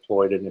get that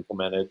deployed and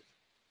implemented.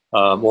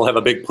 We'll have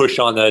a big push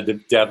on the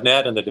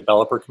DevNet and the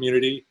developer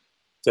community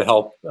to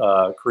help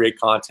create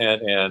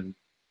content and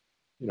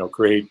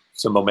create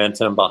some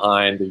momentum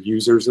behind the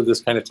users of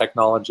this kind of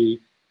technology.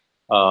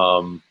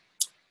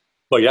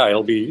 But yeah,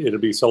 it'll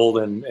be sold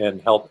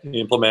and help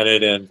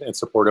implemented and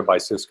supported by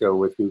Cisco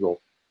with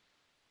Google.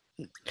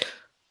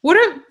 What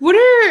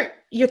are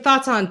your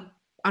thoughts on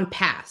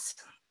PaaS?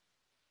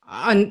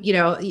 On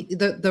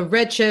the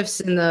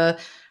Redshifts and the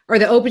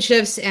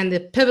OpenShifts and the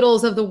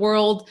Pivotals of the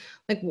world,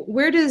 like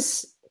where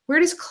does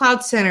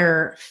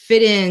CloudCenter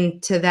fit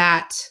into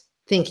that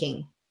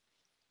thinking,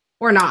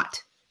 or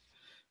not?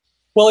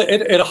 Well,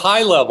 at a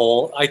high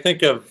level, I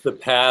think of the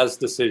PaaS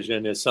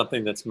decision as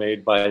something that's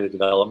made by the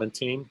development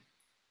team.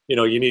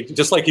 You need,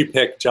 just like you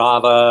pick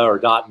Java or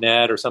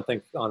 .NET or something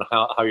on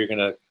how you're going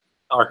to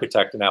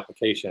architect an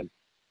application,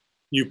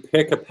 you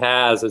pick a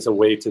PaaS as a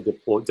way to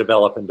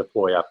develop and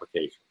deploy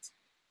applications.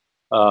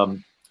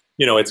 The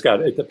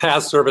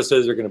PaaS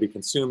services are going to be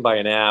consumed by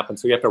an app, and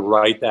so you have to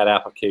write that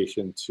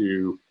application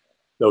to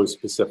those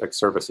specific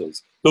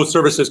services. Those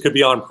services could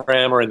be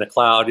on-prem or in the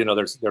cloud.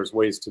 There's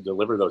ways to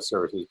deliver those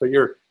services, but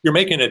you're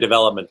making a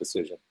development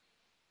decision.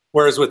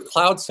 Whereas with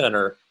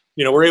CloudCenter,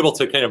 we're able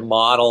to kind of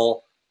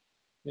model,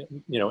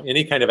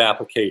 any kind of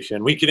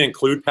application. We can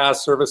include PaaS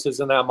services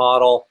in that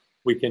model.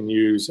 We can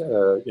use,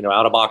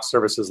 out-of-box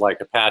services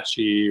like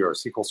Apache or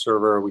SQL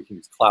Server. We can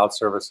use cloud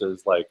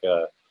services like,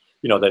 that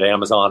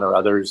Amazon or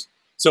others.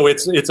 So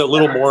it's a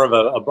little more of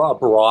a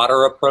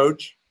broader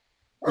approach.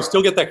 You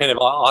still get that kind of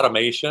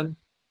automation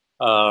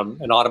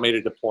and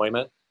automated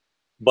deployment,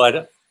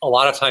 but a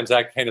lot of times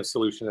that kind of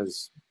solution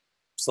is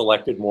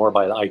selected more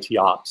by the IT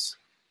ops,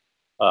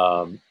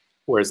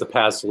 whereas the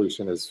PaaS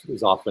solution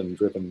is often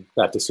driven,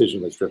 that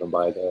decision is driven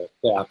by the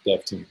app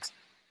dev teams.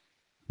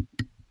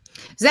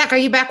 Zach, are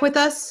you back with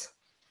us?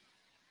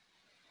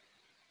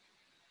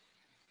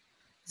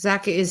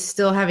 Zach is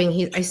still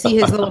having, I see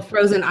his little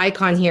frozen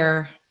icon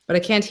here, but I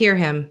can't hear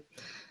him.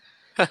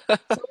 So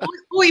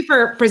we'll wait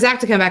for Zach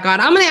to come back on.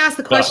 I'm going to ask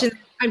the question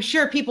I'm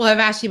sure people have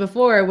asked you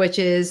before, which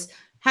is,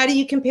 how do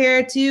you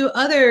compare to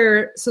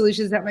other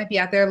solutions that might be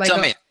out there,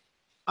 like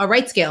a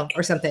right scale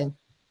or something?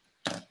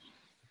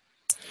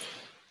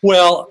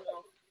 Well,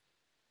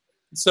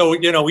 so,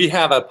 we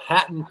have a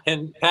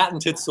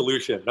patented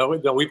solution. No,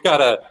 we've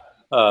got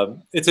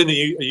it's a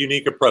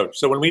unique approach.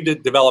 So when we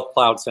develop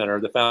CloudCenter,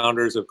 the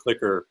founders of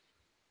Clicker,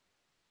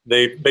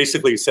 they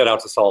basically set out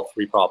to solve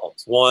three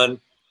problems.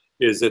 One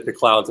is that the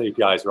cloud's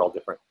APIs are all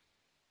different.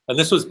 And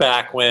this was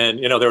back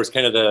when, there was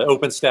kind of the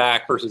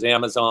OpenStack versus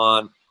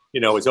Amazon.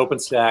 Is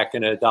OpenStack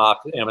going to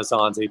adopt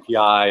Amazon's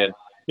API? And,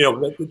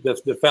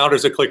 the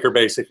founders of Clicker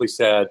basically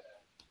said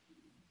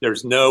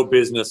there's no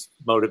business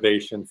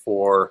motivation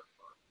for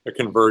a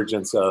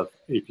convergence of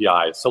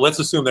APIs. So let's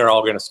assume they're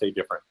all going to stay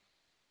different.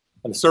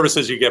 And the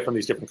services you get from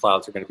these different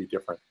clouds are going to be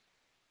different.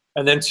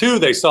 And then two,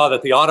 they saw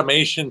that the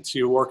automation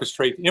to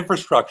orchestrate the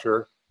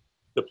infrastructure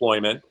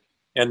deployment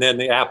and then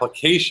the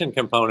application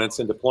components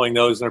and deploying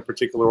those in a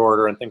particular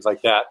order and things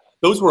like that,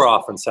 those were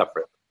often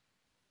separate.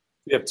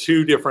 We have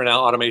two different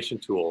automation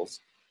tools.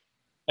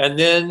 And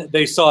then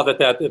they saw that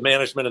the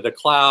management of the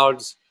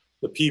clouds,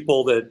 the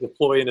people that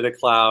deploy into the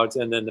clouds,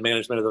 and then the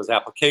management of those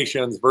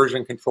applications,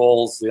 version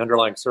controls, the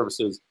underlying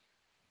services,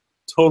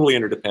 totally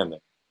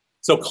interdependent.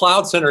 So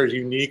CloudCenter is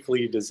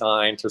uniquely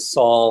designed to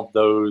solve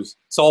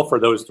for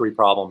those three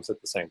problems at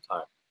the same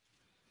time.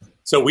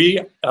 So we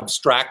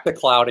abstract the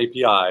cloud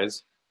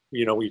APIs.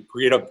 We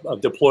create a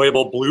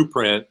deployable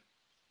blueprint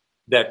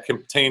that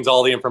contains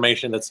all the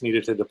information that's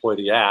needed to deploy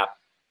the app.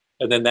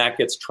 And then that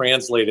gets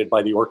translated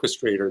by the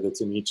orchestrator that's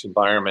in each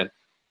environment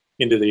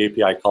into the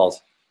API calls.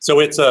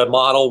 So it's a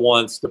model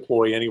once,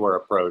 deploy anywhere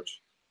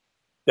approach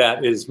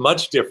that is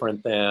much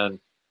different than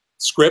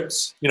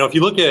scripts. If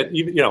you look at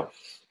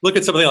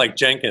something like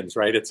Jenkins,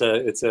 right? It's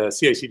a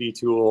CI/CD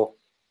tool.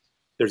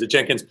 There's a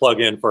Jenkins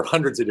plugin for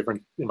hundreds of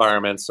different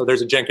environments. So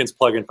there's a Jenkins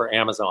plugin for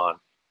Amazon.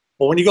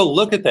 Well, when you go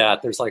look at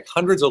that, there's like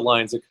hundreds of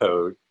lines of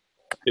code.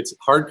 It's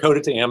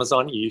hard-coded to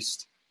Amazon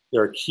East.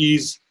 There are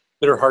keys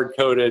that are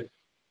hard-coded.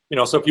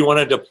 So if you want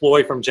to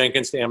deploy from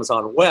Jenkins to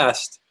Amazon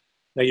West,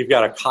 now you've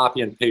got to copy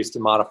and paste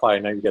and modify.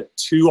 Now you get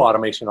two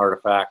automation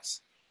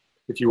artifacts.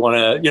 If you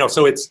want to,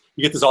 so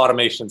you get this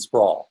automation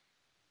sprawl.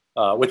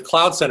 With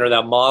CloudCenter,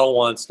 that model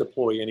once,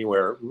 deploy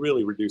anywhere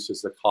really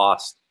reduces the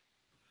cost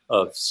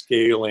of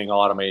scaling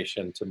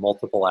automation to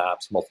multiple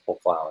apps, multiple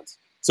clouds.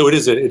 So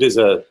it's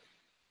a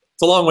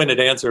long-winded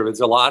answer.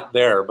 It's a lot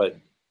there, but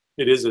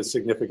it is a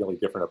significantly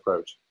different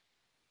approach.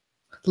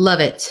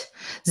 Love it.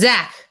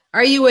 Zach,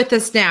 are you with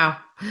us now?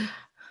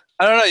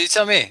 I don't know. You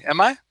tell me. Am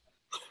I?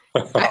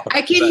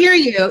 I can hear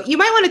you. You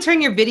might want to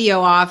turn your video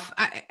off.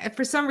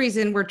 For some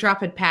reason, we're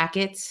dropping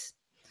packets.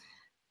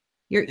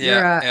 You're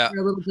a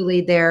little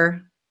delayed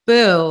there.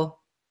 Boo.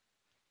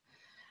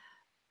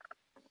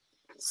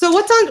 So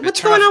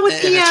what's going on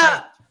with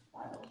the?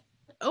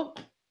 Oh,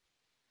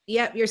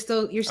 yep. You're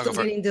still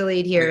getting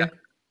delayed here. Yeah.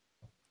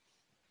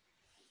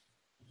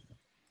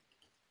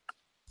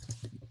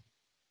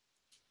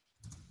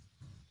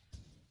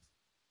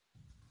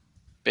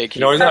 I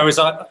was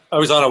on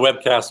a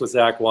webcast with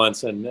Zach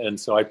once, and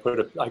so I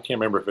I can't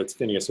remember if it's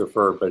Phineas or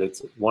Ferb, but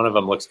it's one of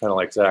them looks kind of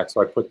like Zach,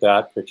 so I put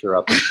that picture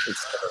up instead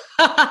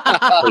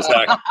of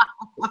Zach.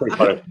 It's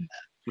pretty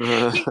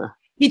funny.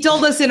 He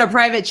told us in a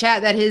private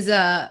chat that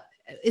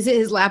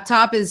his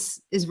laptop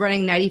is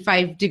running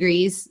 95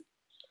 degrees.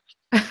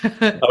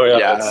 Oh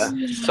yeah.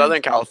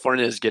 Southern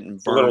California is getting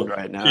burned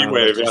right now. Heat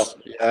wave,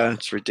 yeah,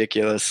 it's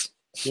ridiculous.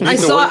 I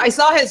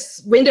saw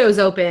his windows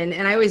open,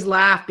 and I always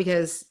laugh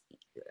because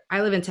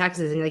I live in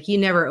Texas, and you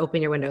never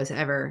open your windows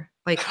ever.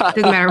 It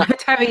doesn't matter what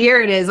time of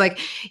year it is.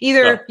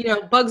 Either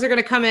bugs are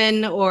going to come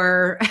in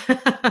or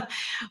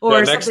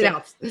something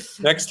else.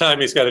 Next time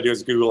he's got to do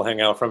his Google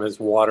Hangout from his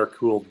water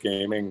cooled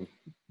gaming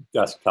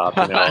desktop.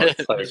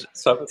 It's like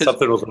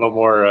something with a little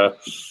more.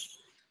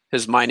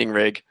 His mining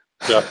rig.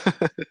 Yeah,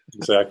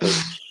 exactly.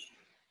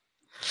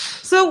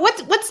 So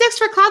what's next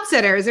for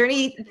CloudCenter? Is there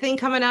anything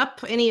coming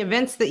up? Any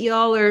events that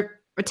y'all are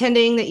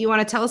attending that you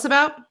want to tell us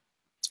about?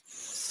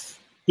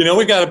 We're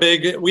going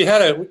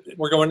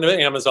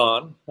to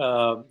Amazon.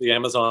 The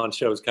Amazon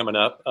show is coming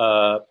up.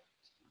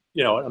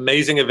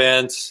 Amazing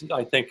events.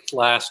 I think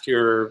last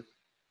year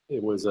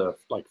it was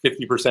like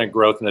 50%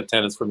 growth in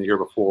attendance from the year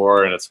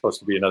before, and it's supposed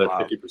to be another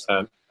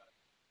 50%.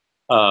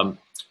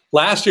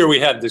 Last year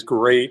we had this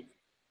great,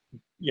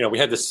 we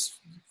had this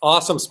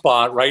awesome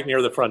spot right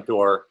near the front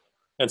door,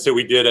 and so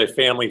we did a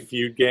Family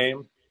Feud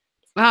game,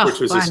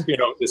 which was this,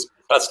 this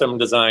custom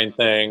design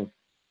thing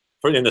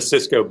in the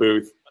Cisco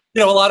booth.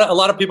 A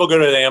lot of people go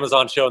to the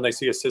Amazon show and they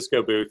see a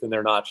Cisco booth and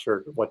they're not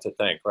sure what to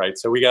think, right?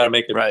 So we got to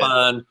make it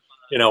fun.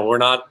 We're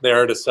not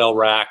there to sell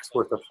racks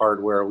worth of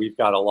hardware. We've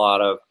got a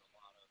lot of,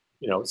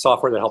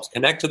 software that helps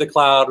connect to the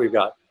cloud. We've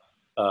got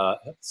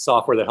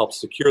software that helps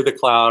secure the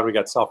cloud. We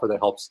got software that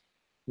helps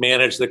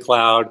manage the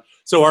cloud.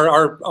 So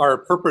our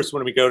purpose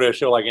when we go to a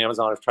show like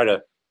Amazon is try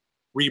to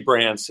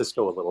rebrand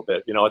Cisco a little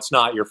bit. It's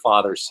not your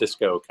father's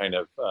Cisco kind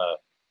of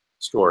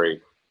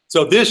story.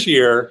 So this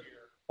year,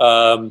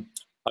 I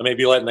may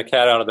be letting the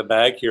cat out of the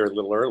bag here a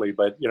little early,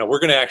 but we're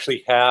going to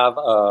actually have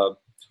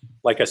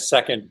like a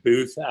second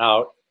booth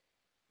out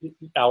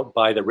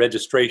by the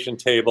registration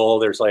table.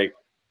 There's I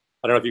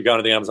don't know if you've gone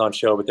to the Amazon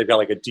show, but they've got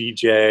like a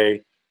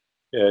DJ,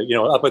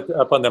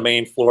 up on the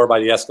main floor by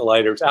the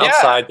escalators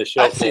outside the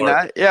show I've floor. seen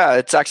that. Yeah,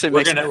 it's actually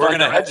we're gonna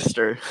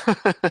register.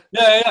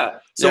 Yeah.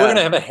 So we're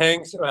gonna have a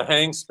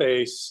hang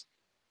space,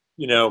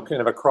 kind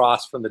of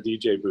across from the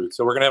DJ booth.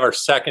 So we're gonna have our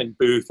second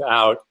booth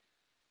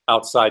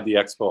outside the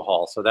expo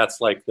hall. So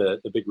that's like the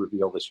big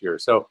reveal this year.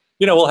 So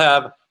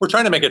we're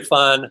trying to make it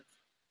fun.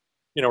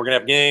 We're gonna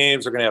have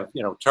games. We're gonna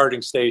have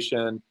charging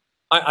station.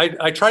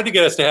 I tried to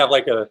get us to have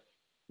like a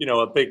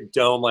big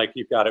dome like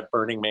you've got at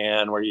Burning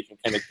Man, where you can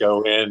kind of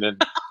go in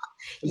and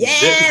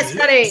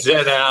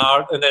zen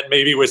out, and then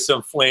maybe with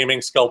some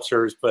flaming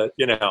sculptures. But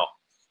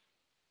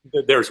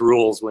there's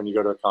rules when you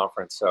go to a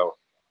conference. So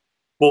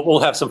we'll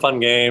have some fun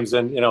games,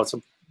 and be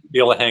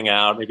able to hang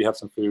out, maybe have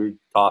some food,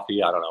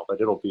 coffee. I don't know, but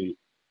it'll be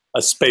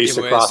a space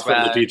across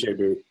from the DJ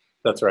booth.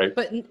 That's right.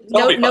 But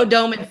no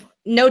dome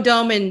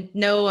and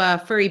no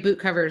furry boot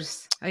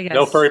covers. I guess.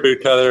 No furry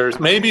boot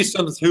covers. Maybe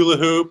some hula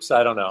hoops.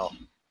 I don't know.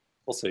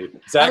 We'll see.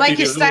 Zach, I like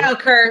your style,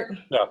 Kurt.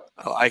 Yeah.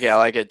 I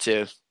like it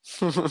too.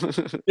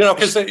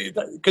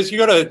 Because you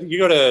go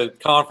to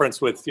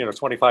conference with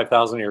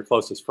 25,000 of your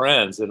closest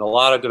friends, and a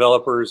lot of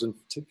developers and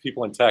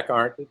people in tech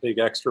aren't big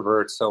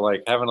extroverts. So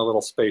like having a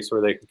little space where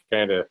they can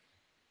kind of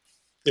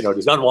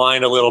just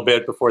unwind a little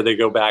bit before they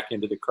go back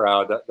into the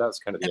crowd. That's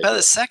kind of. And by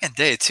the second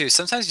day too,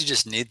 sometimes you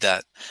just need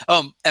that.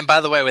 And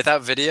by the way,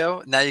 without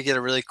video, now you get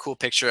a really cool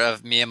picture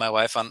of me and my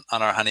wife on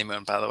our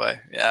honeymoon. By the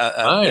way,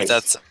 nice.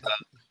 That's.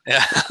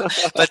 Yeah,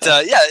 but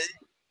yeah,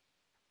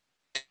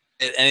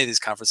 at any of these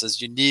conferences,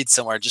 you need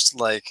somewhere just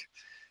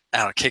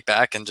kick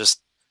back and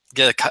just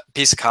get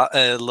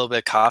a little bit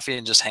of coffee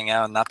and just hang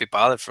out and not be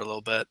bothered for a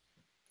little bit.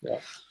 Yeah,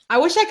 I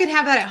wish I could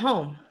have that at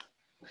home.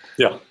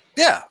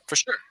 Yeah, for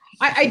sure.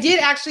 I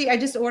did actually. I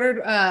just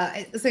ordered.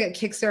 It's like a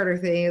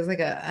Kickstarter thing. It's like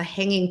a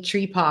hanging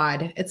tree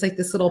pod. It's like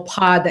this little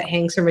pod that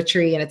hangs from a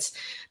tree, and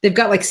they've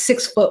got like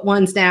 6-foot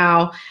ones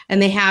now, and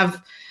they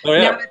have. Oh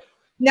yeah.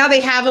 Now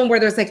they have them where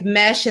there's like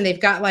mesh, and they've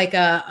got like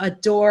a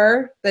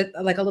door that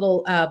like a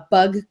little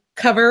bug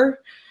cover,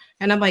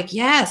 and I'm like,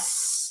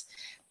 yes,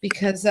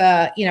 because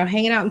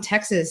hanging out in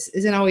Texas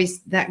isn't always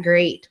that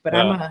great, but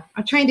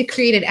I'm trying to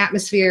create an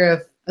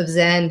atmosphere of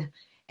zen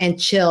and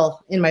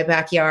chill in my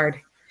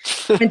backyard.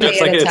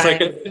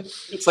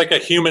 It's like a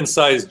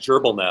human-sized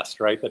gerbil nest,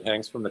 right? That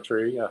hangs from the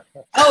tree. Yeah.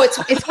 Oh,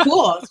 it's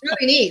cool. It's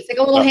really neat. It's like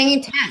a little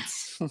hanging tent.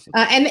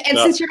 And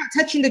since you're not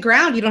touching the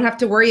ground, you don't have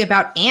to worry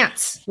about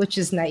ants, which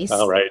is nice.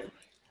 Oh, right.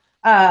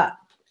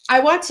 I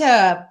want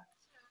to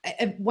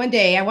one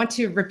day. I want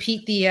to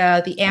repeat the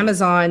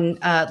Amazon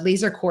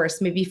laser course,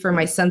 maybe for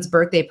my son's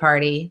birthday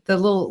party. The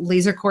little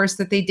laser course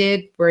that they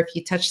did, where if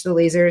you touch the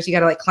lasers, you got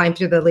to like climb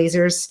through the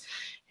lasers.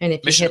 And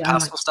if Mission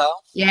Impossible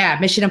style? Yeah,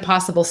 Mission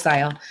Impossible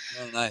style.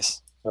 Oh,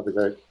 nice. That'd be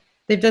great.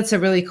 They've done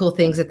some really cool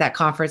things at that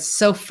conference.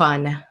 So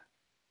fun.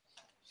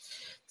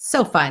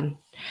 So fun.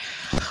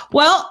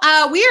 Well,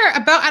 we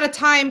are about out of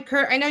time,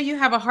 Kurt. I know you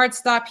have a hard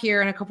stop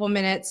here in a couple of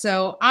minutes,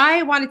 so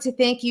I wanted to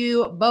thank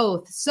you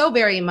both so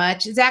very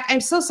much. Zach,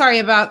 I'm so sorry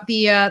about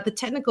the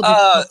technical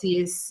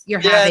difficulties you're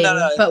having,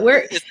 but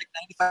it's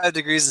like 95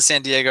 degrees in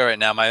San Diego right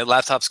now. My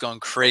laptop's going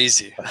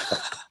crazy.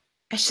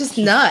 It's just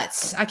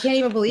nuts. I can't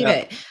even believe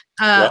it.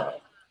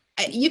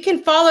 You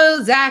can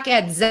follow Zach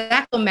at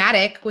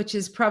Zackomatic, which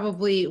is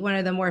probably one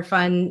of the more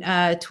fun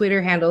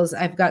Twitter handles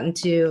I've gotten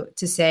to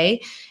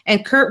say.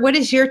 And Kurt, what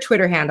is your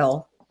Twitter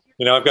handle?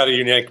 I've got a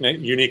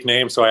unique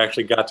name, so I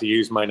actually got to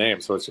use my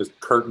name. So it's just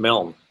Kurt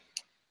Milne.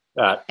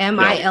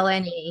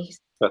 Milne.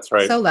 That's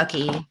right. So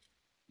lucky.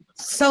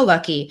 So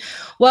lucky.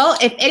 Well,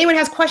 if anyone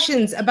has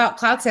questions about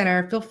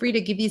CloudCenter, feel free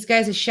to give these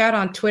guys a shout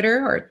on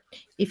Twitter, or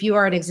if you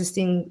are an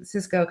existing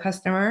Cisco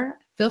customer,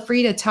 feel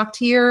free to talk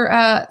to your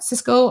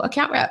Cisco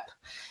account rep.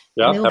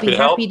 Yeah, and they'll be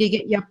happy to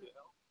get you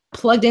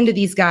plugged into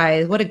these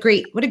guys. What a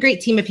great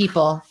team of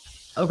people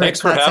over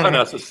Thanks at CloudCenter. for having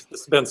us.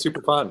 It's been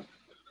super fun.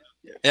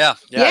 Yeah.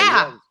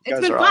 It's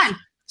been fun. Awesome.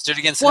 Let's do it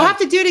again soon. We'll have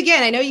to do it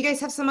again. I know you guys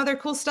have some other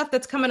cool stuff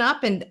that's coming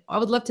up, and I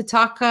would love to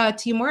talk to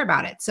you more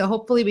about it. So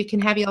hopefully we can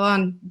have you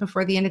on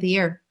before the end of the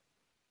year.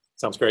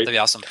 Sounds great. That'd be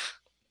awesome.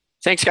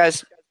 Thanks,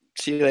 guys.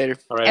 See you later.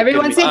 All right.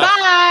 Everyone say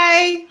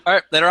bye. All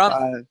right, later on.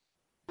 Bye.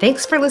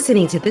 Thanks for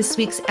listening to this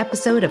week's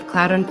episode of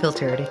Cloud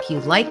Unfiltered. If you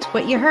liked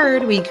what you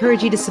heard, we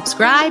encourage you to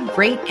subscribe,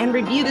 rate, and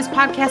review this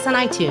podcast on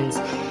iTunes.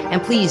 And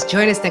please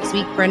join us next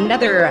week for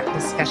another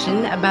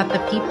discussion about the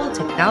people,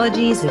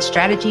 technologies, and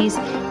strategies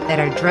that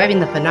are driving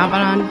the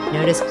phenomenon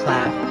known as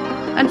cloud.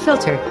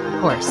 Unfiltered,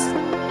 of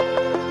course.